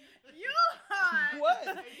 You are. What?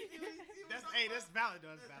 That's valid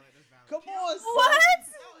though. That's valid. That's valid. Come on. son. What?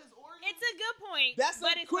 It's a good point. That's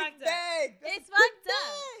but a it's quick fucked up. bag. That's It's a quick fucked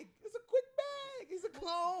up. bag. It's a quick bag. He's a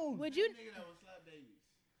clone. Would you? nigga that will slap babies.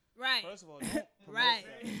 Right. First of all, don't promote Right.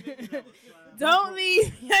 that. Don't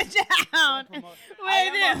leave your child Don't promote-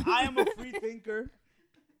 with him. I am a free thinker.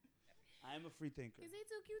 I am a free thinker. Is he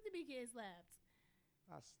too cute to be kid slapped?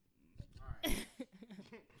 Alright.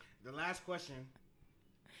 The last question.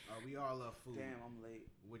 We all love food. Damn, I'm late.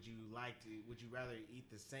 Would you rather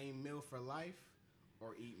eat the same meal for life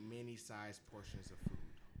or eat many sized portions of food?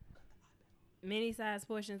 Many size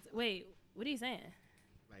portions. Wait, what are you saying?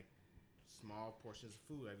 Like small portions of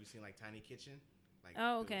food. Have you seen like Tiny Kitchen? Like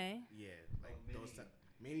Oh, those- okay. Yeah, like those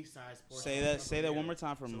many sized portions. Say that one more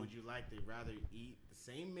time for So me. would you like to rather eat the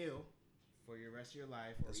same meal for your rest of your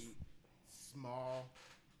life or eat small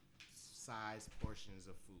sized portions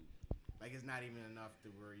of food? Like it's not even enough to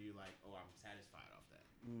where you like, oh, I'm satisfied off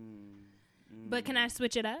that. But can I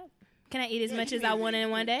switch it up? Can I eat as Yeah, much you as I can- want in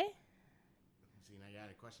one day? See, now you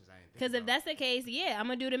added questions I didn't think Because if about. that's the case, yeah, I'm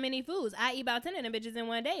gonna do the mini foods. I eat about 10 of them bitches in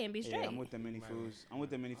one day and be straight. Yeah, I'm with the mini foods. I'm with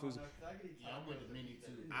the mini foods. I'm with the mini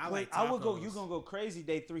too. I Wait, like I would go. tacos. You gonna go crazy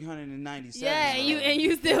day 397? Yeah, and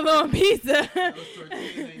you still on pizza. Those tortillas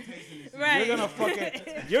ain't tasting the same. Right. You're gonna fucking.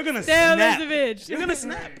 You're gonna Still snap. is a bitch. You're gonna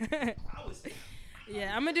snap.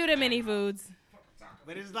 Yeah, I'm gonna do the mini foods.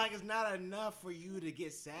 But it's like it's not enough for you to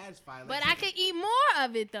get satisfied. But Like, I could eat more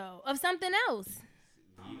of it though, of something else.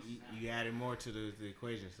 you added more to the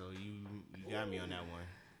equation, so you got me on that one.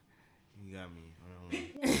 You got me on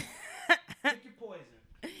that one. Pick your poison.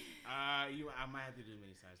 I might have to do the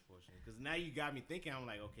mini size portion because now you got me thinking. I'm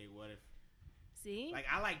like, okay, what if? See? Like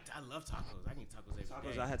I love tacos. I can eat tacos every day.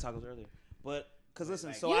 Tacos. I had tacos earlier, but cause listen,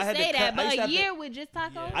 Like- so you I had say to that, cut. I used but to a have to- year with just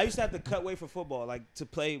tacos? Yeah. I used to have to cut weight for football, like to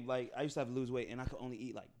play. Like I used to have to lose weight, and I could only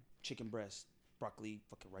eat like chicken breast, broccoli,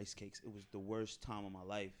 fucking rice cakes. It was the worst time of my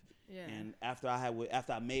life. Yeah. And after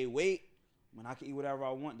I made weight, when I could eat whatever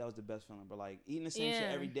I want, that was the best feeling. But like eating the same shit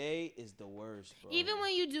Yeah. every day is the worst, bro. Even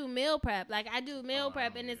when you do meal prep, like I do meal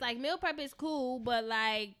prep, and it's like meal prep is cool, but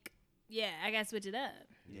like, yeah, I gotta switch it up.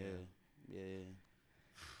 yeah.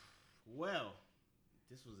 Well,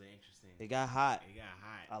 this was interesting. It got hot. It got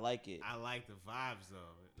hot. I like it. I like the vibes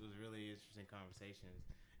though. It was really interesting conversations,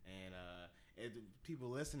 and people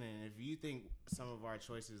listening, if you think some of our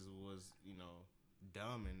choices was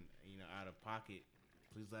dumb and out of pocket,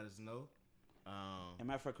 please let us know. And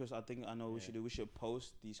matter of fact, Chris, I know what we should do. We should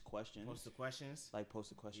post these questions. Post the questions. Like post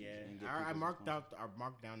the questions. Yeah, And get I people's marked response. out. I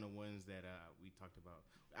marked down the ones that we talked about.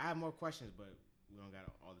 I have more questions, but we don't got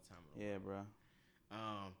all the time. Yeah, bro.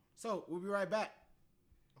 So we'll be right back.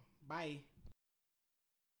 Bye.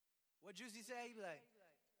 What Juicy say? He be like,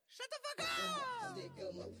 shut the fuck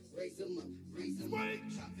up!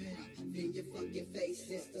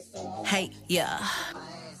 Hey, yeah.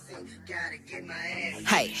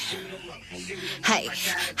 Hey,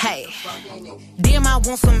 hey. Damn, I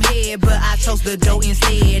want some head, but I chose the dough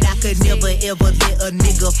instead. I could never ever let a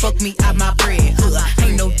nigga fuck me out my bread.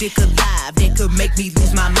 Ain't no dick alive that could make me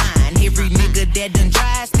lose my mind. Every nigga that done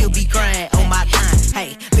tried still be crying on my time.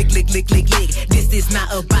 Hey, lick, lick, lick, lick, lick. This is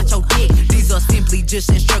not about your dick. These are simply just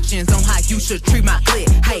instructions on how you should treat my clip.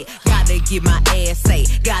 Hey, gotta get my ass say,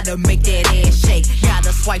 gotta make that ass shake.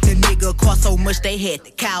 Gotta swipe the nigga, cost so much they had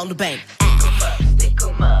to call the bank. Stick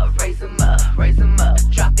 'em up, raise 'em up,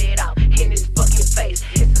 drop it off in his fucking face.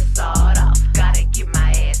 It's a sawed off. Gotta get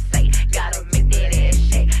my ass say, gotta make that ass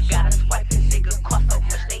shake. Gotta swipe the nigga, cost so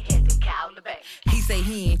much they had to call the bank. He say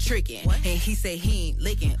he ain't tricking, and he say he ain't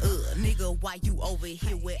licking. Nigga, why you over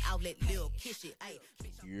here without that little kiss it? Ay,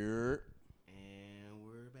 You're. And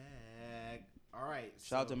we're back. All right.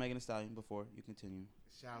 Shout out to Megan Thee Stallion before you continue.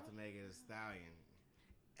 Shout out to Megan Thee Stallion.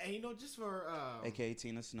 And just for AKA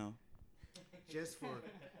Tina Snow. just for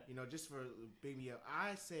big me up.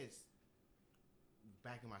 I said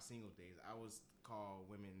back in my single days, I was called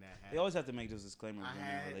women that had. They always have to make those disclaimers I when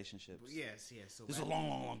had in relationships. Yes. So This is a back-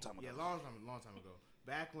 long time ago. Yeah, long time ago.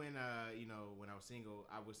 Back when when I was single,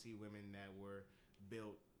 I would see women that were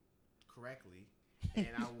built correctly, and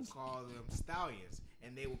I would call them stallions,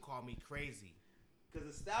 and they would call me crazy. Because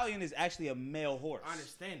a stallion is actually a male horse. I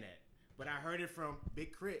understand that, but I heard it from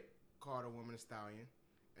Big Crit called a woman a stallion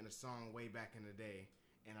in a song way back in the day,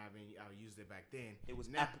 and I used it back then. It was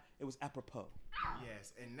now, it was apropos.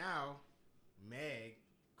 yes, and now Meg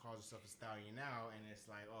calls herself a stallion now, and it's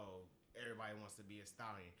like, oh, everybody wants to be a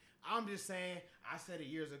stallion. I'm just saying, I said it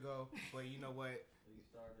years ago, but you know what?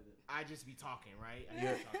 I just be talking, right? I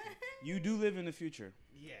just be talking. You do live in the future.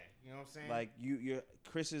 Yeah, you know what I'm saying? Like you're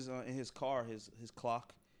Chris is in his car. His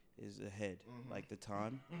clock is ahead. Like the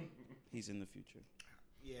time, he's in the future.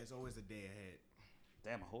 Yeah, it's always a day ahead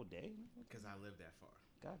Damn, a whole day. because I live that far.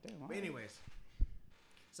 God damn. But anyways,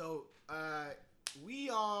 so we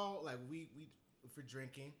all we for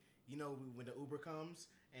drinking. When the Uber comes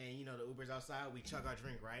and the Uber's outside, we chug our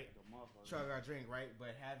drink, right?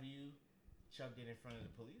 But have you chugged it in front of the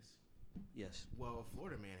police? Yes. Well, a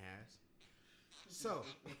Florida man has. So,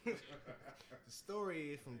 the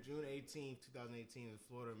story is from June 18, 2018. The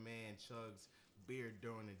Florida man chugs beer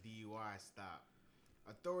during a DUI stop.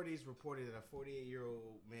 Authorities reported that a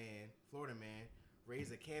 48-year-old Florida man,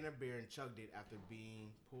 raised a can of beer and chugged it after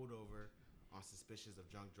being pulled over on suspicion of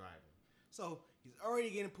drunk driving. So, he's already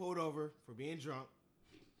getting pulled over for being drunk,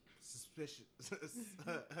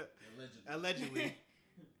 allegedly.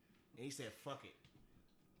 And he said, fuck it.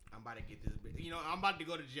 I'm about to get this beer. I'm about to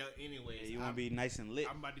go to jail anyways. Yeah, you want to be nice and lit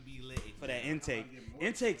I'm about to be lit. for that intake.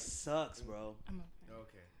 Intake sucks, bro.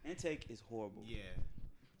 Okay. intake is horrible. Yeah.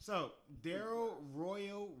 So, Daryl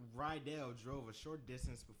Royal Rydell drove a short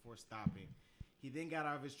distance before stopping. He then got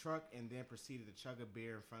out of his truck and then proceeded to chug a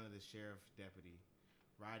beer in front of the sheriff's deputy.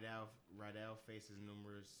 Rydell faces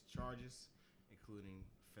numerous charges, including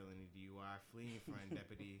felony DUI, fleeing from a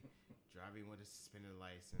deputy, driving with a suspended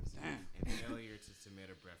license, and failure to submit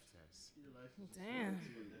a breath test. Damn.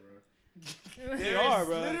 They are,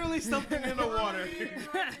 bro. Literally something in the water.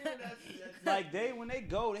 Like when they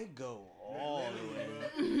go all the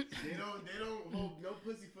way. They don't hold no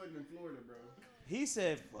pussyfooting in Florida, bro. He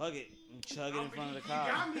said, "Fuck it, and chug it in front of the car."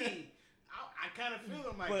 You got me. I kind of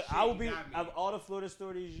feel him like. But shit, I will be you got me. of all the Florida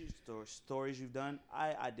stories you've done.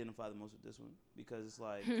 I identify the most with this one because it's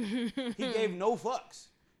like he gave no fucks.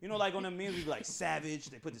 You know, like on the memes, we be like savage.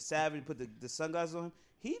 They put the sunglasses on him.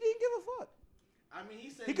 He didn't give a fuck. I mean, he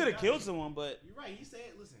said He could have killed someone, but You're right. He said,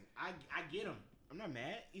 "Listen, I get him. I'm not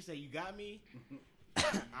mad." He said, "You got me.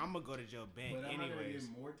 I'm gonna go to jail bank But I'm not gonna anyways."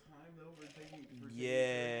 get more time though for taking.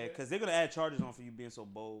 yeah, because they're gonna add charges on for you being so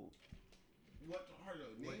bold. What charge?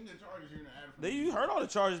 Name the charges you're gonna add. You heard all the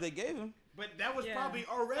charges they gave him. But that was Yeah. probably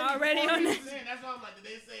already Already on the this. That's why I'm like, did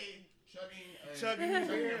they say chugging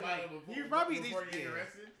beer, a like, bottle he probably before these- getting yeah.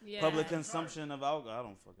 arrested? Yeah. Public consumption of alcohol. I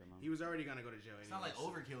don't fucking know. He was already gonna go to jail. It's not like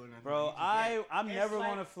anyways. overkill or nothing. Bro, He I'm It's never like-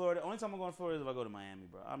 going to Florida. Only time I'm going to Florida is if I go to Miami,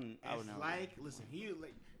 bro. I would It's never. like, listen, he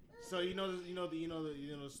like, so you know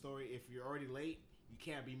the story. If you're already late, you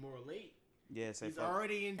can't be more late. Yeah, say He's fuck.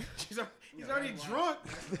 already in. He's Yeah, already that's drunk.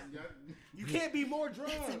 why- You can't be more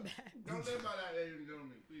drunk. Don't live by that, ladies and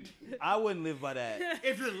gentlemen, please. I wouldn't live by that.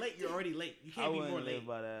 If you're late, you're already late. You I can't be wouldn't more live late.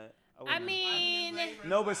 by that. I mean,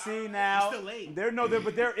 No, but see now, You're still late.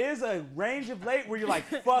 but there is a range of late where you're like,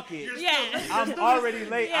 fuck it. You're Yeah. still late. I'm already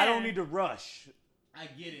late. I Yeah. don't need to rush. I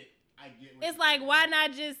get it. it's like, why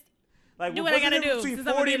not just Like, Do what I what's the gotta difference do, between since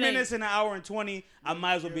I'm gonna 40 be late? minutes and an hour and 20? I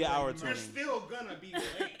might as well be an hour and You're 20. still gonna be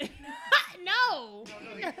late. no? How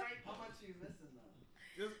much are you missing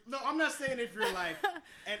though? No, I'm not saying if you're like,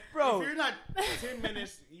 and Bro. if you're not 10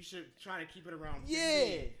 minutes, you should try to keep it around 15.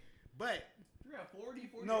 Yeah. But You're at 40,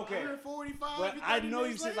 40. No, okay. you're 45. But you're I 30 know you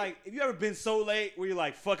minutes said, late. like, if you ever been so late where you're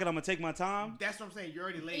like, fuck it, I'm going to take my time. That's what I'm saying. You're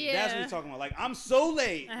already late. Yeah. That's what you're talking about. Like, I'm so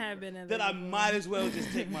late I have been in that there I before. might as well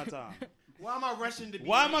just take my time. Why am I rushing to be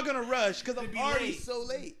Why late? am I going to rush? Because To I'm be already late. so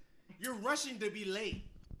late. You're rushing to be late.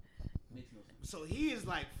 Makes no sense. So he is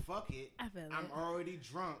like, fuck it. I feel I'm it. already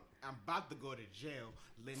drunk. I'm about to go to jail.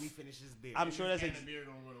 Let me finish this beer. I'm sure that's And the beer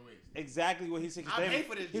gonna go to waste. exactly what he said. I pay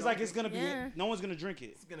for this He's joint. like, it's going to be, Yeah. no one's going to drink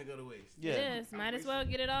it. It's gonna go to waste. Yeah. Yes, might as well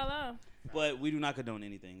get it all off. But we do not condone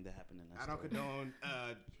anything that happened in that I don't story. condone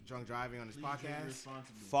drunk driving on this Please drink podcast.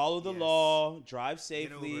 responsibly. Follow the Yes. law, drive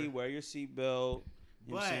safely, over. wear your seatbelt. You know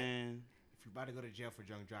what I'm But- saying? If you're about to go to jail for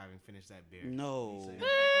drunk driving, finish that beer. No.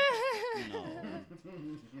 No.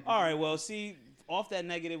 All right, well, see, off that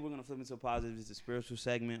negative, we're going to flip into a positive. It's a spiritual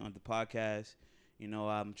segment on the podcast. You know,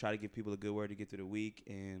 I'm trying to give people a good word to get through the week,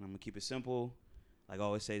 and I'm going to keep it simple. Like I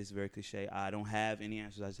always say, this is very cliche. I don't have any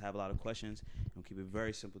answers. I just have a lot of questions. I'm keep it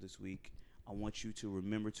very simple this week. I want you to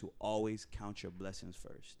remember to always count your blessings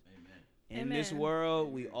first. Amen. In this Amen.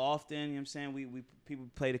 world, we often, you know what I'm saying, we people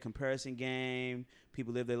play the comparison game.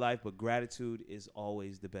 People live their life, but gratitude is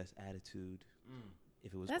always the best attitude.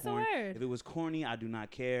 If it was That's a corny, word. if it was corny, I do not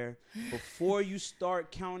care. Before you start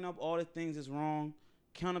counting up all the things that's wrong,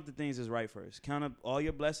 count up the things that's right first. Count up all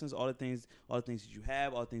your blessings, all the things that you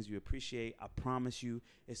have, all the things you appreciate. I promise you,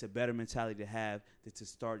 it's a better mentality to have than to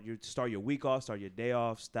start your week off, start your day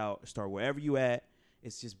off, start wherever you at.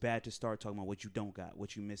 It's just bad to start talking about what you don't got,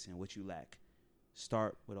 what you missing, what you lack.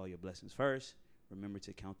 Start with all your blessings first. Remember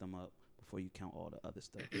to count them up before you count all the other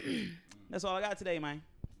stuff. That's all I got today, man.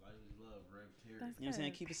 Love, Rev Terry. That's You know what I'm saying?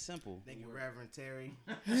 good. Keep it simple. Thank you, Reverend Terry,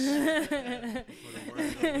 That's for the word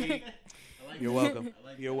of the week. I like You're that. welcome. I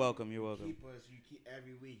like You're that. welcome. You're welcome.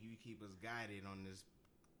 Every week. You keep us guided on this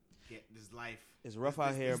life. It's rough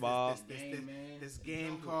out here, Bob. Game, man. This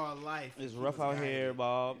game called life. It's Keep rough us out guided. here,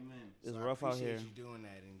 Bob. Amen. It's So rough I out appreciate here. you doing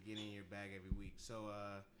that and getting in your bag every week. So,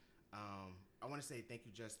 I want to say thank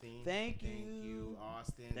you, Justine. Thank Thank you. you,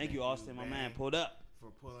 Austin. Thank you, Austin, my man. Bang, Pulled up.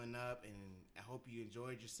 for pulling up, and I hope you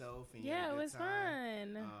enjoyed yourself. And you yeah, had a it good was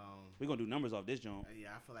time. fun. We're going to do numbers off this joint. Yeah,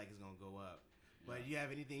 I feel like it's gonna go up. But you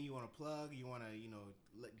have anything you want to plug? You want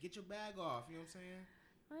to, get your bag off? You know what I'm saying?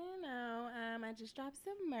 Well, you know, I just dropped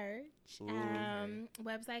some merch. Ooh.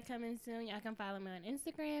 Website coming soon. Y'all can follow me on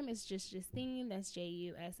Instagram. It's just Justine. That's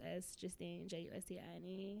JUSS Justine,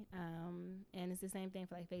 JUSTINE. And it's the same thing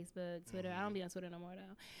for like Facebook, Twitter. I don't be on Twitter no more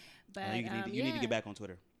though. But You need to get back on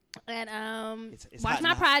Twitter. And It's watch hot my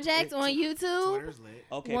now. project on YouTube. Twitter's lit.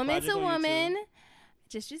 Okay, Woman project to on YouTube. Woman.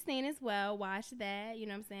 Just Justine as well. Watch that. You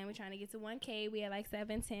know what I'm saying? We're trying to get to 1K. We at like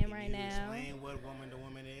 710 right now. Explain what Woman to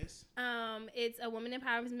Woman is. It's a woman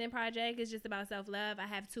empowerment project. It's just about self-love. I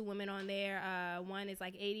have 2 women on there. One is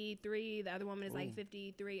like 83. The other woman is like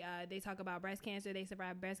 53. They talk about breast cancer. They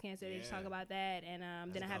survived breast cancer. They just talk about that.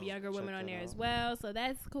 And then I have younger women on there as well. So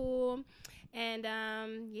that's cool. And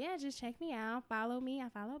yeah, just check me out. Follow me. I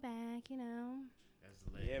follow back, you know. That's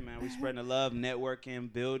lit. Yeah, man. We spreading the love,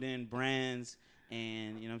 networking, building brands.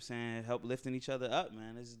 And, you know what I'm saying, help lifting each other up,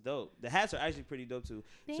 man. This is dope. The hats are actually pretty dope, too.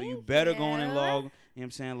 So you better go on and log, you know what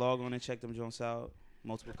I'm saying, log on and check them joints out.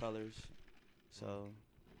 Multiple colors. So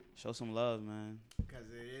show some love, man. Because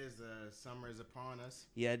it is, summer is upon us.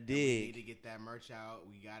 Yeah, I We dig. need to get that merch out.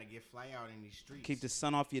 We got to get fly out in these streets. Keep the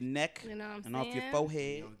sun off your neck You know what I'm and off your saying?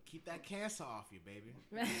 forehead. You know, keep that cancer off you, baby.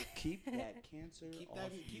 Keep that cancer Keep off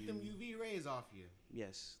that. you. Keep them UV rays off you.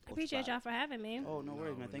 Yes. I appreciate y'all for having me. Oh, no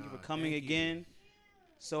worries, man. Thank you for nah, coming thank you. again.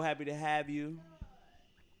 So happy to have you. And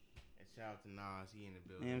shout out to Nas, he in the You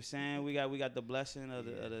building. know what I'm saying? We got the blessing of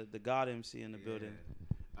the God MC in the building.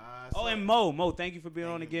 So- And Mo, thank you for being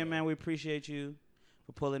Thank on you, again, Mo. man. We appreciate you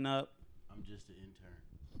for pulling up. I'm just an intern.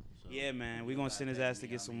 So Yeah, man. We're gonna send his ass to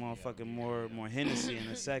get some motherfucking more Hennessy in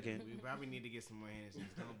a second. We probably need to get some more Hennessy.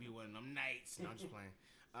 It's gonna be one of them nights. No, I'm just playing.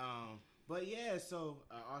 But yeah, so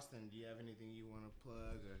Austin, do you have anything you want to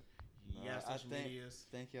plug or you got social medias?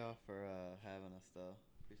 Thank y'all for having us, though.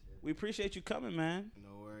 Appreciate it. We appreciate you coming, man.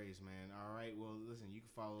 No worries, man. All right. Well, listen, you can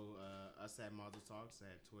follow us at Mazel Talks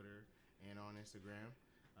at Twitter and on Instagram.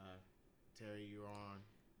 Terry, you're on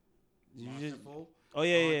Monsterful. Oh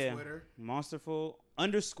yeah, on yeah. Twitter. Monsterful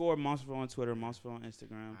 _Monsterful on Twitter, Monsterful on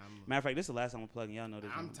Instagram. Matter of fact, this is the last time I'm plugging. Y'all know this.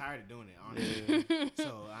 I'm one. tired of doing it, honestly.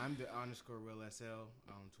 So I'm the _RealSL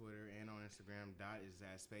on Twitter and on Instagram. Dot is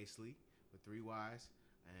at Spacely with 3 Y's.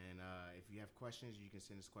 And if you have questions, you can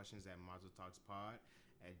send us questions at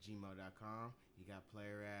mazeltalkspod@gmail.com. You got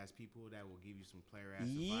player ass people that will give you some player ass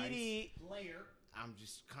advice. I'm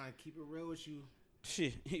just kind of keep it real with you.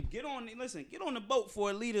 Shit, get on the boat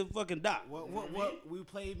for a leader fucking dock. What we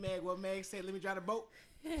played Meg? What Meg said? Let me drive the boat.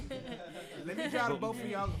 Let me drive the boat for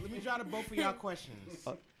y'all. Let me drive the boat for y'all questions.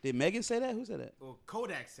 Did Megan say that? Who said that? Well,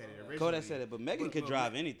 Kodak said it originally. Kodak said it, but Megan could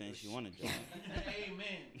drive anything she wanted to drive. Amen.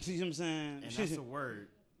 See what I'm saying? And that's a word.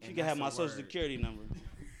 She And could have my that's a social word. security number.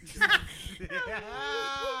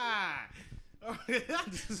 I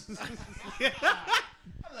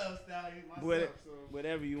love Stallion myself.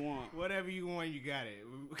 Whatever you want. Whatever you want, you got it.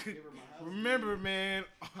 Remember, man,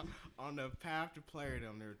 on the path to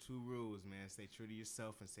playerdom, there are 2 rules, man. Stay true to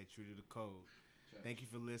yourself and stay true to the code. Thank you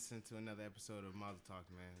for listening to another episode of Mazel Talk,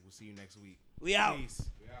 man. We'll see you next week. We out. Peace.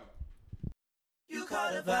 You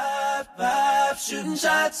caught a vibe, shooting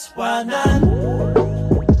shots, why not?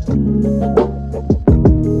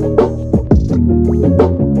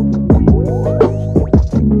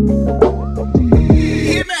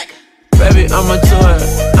 Baby, I'm a tour,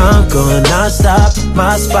 I'm going non-stop.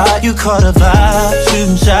 My spot, you caught a vibe,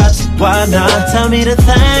 shooting shots, why not? Tell me the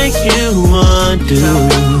things you undo.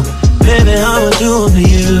 Baby, I'ma do them to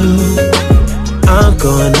you. I'm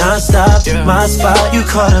going non-stop, my spot, you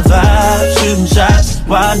caught a vibe, shooting shots,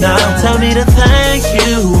 why not? Tell me the things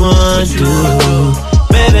you undo.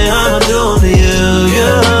 Baby, I'ma do them to you,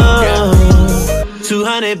 yeah.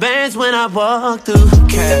 200 bands when I walk through.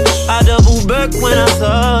 I double back when I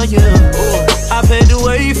saw you. I paid the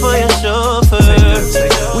way for your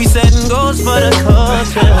chauffeur. We setting goals for the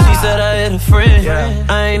culture. She said I had a friend,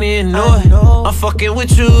 I ain't even know it. I'm fucking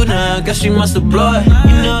with you now, guess she must have blown it.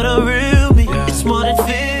 You know the real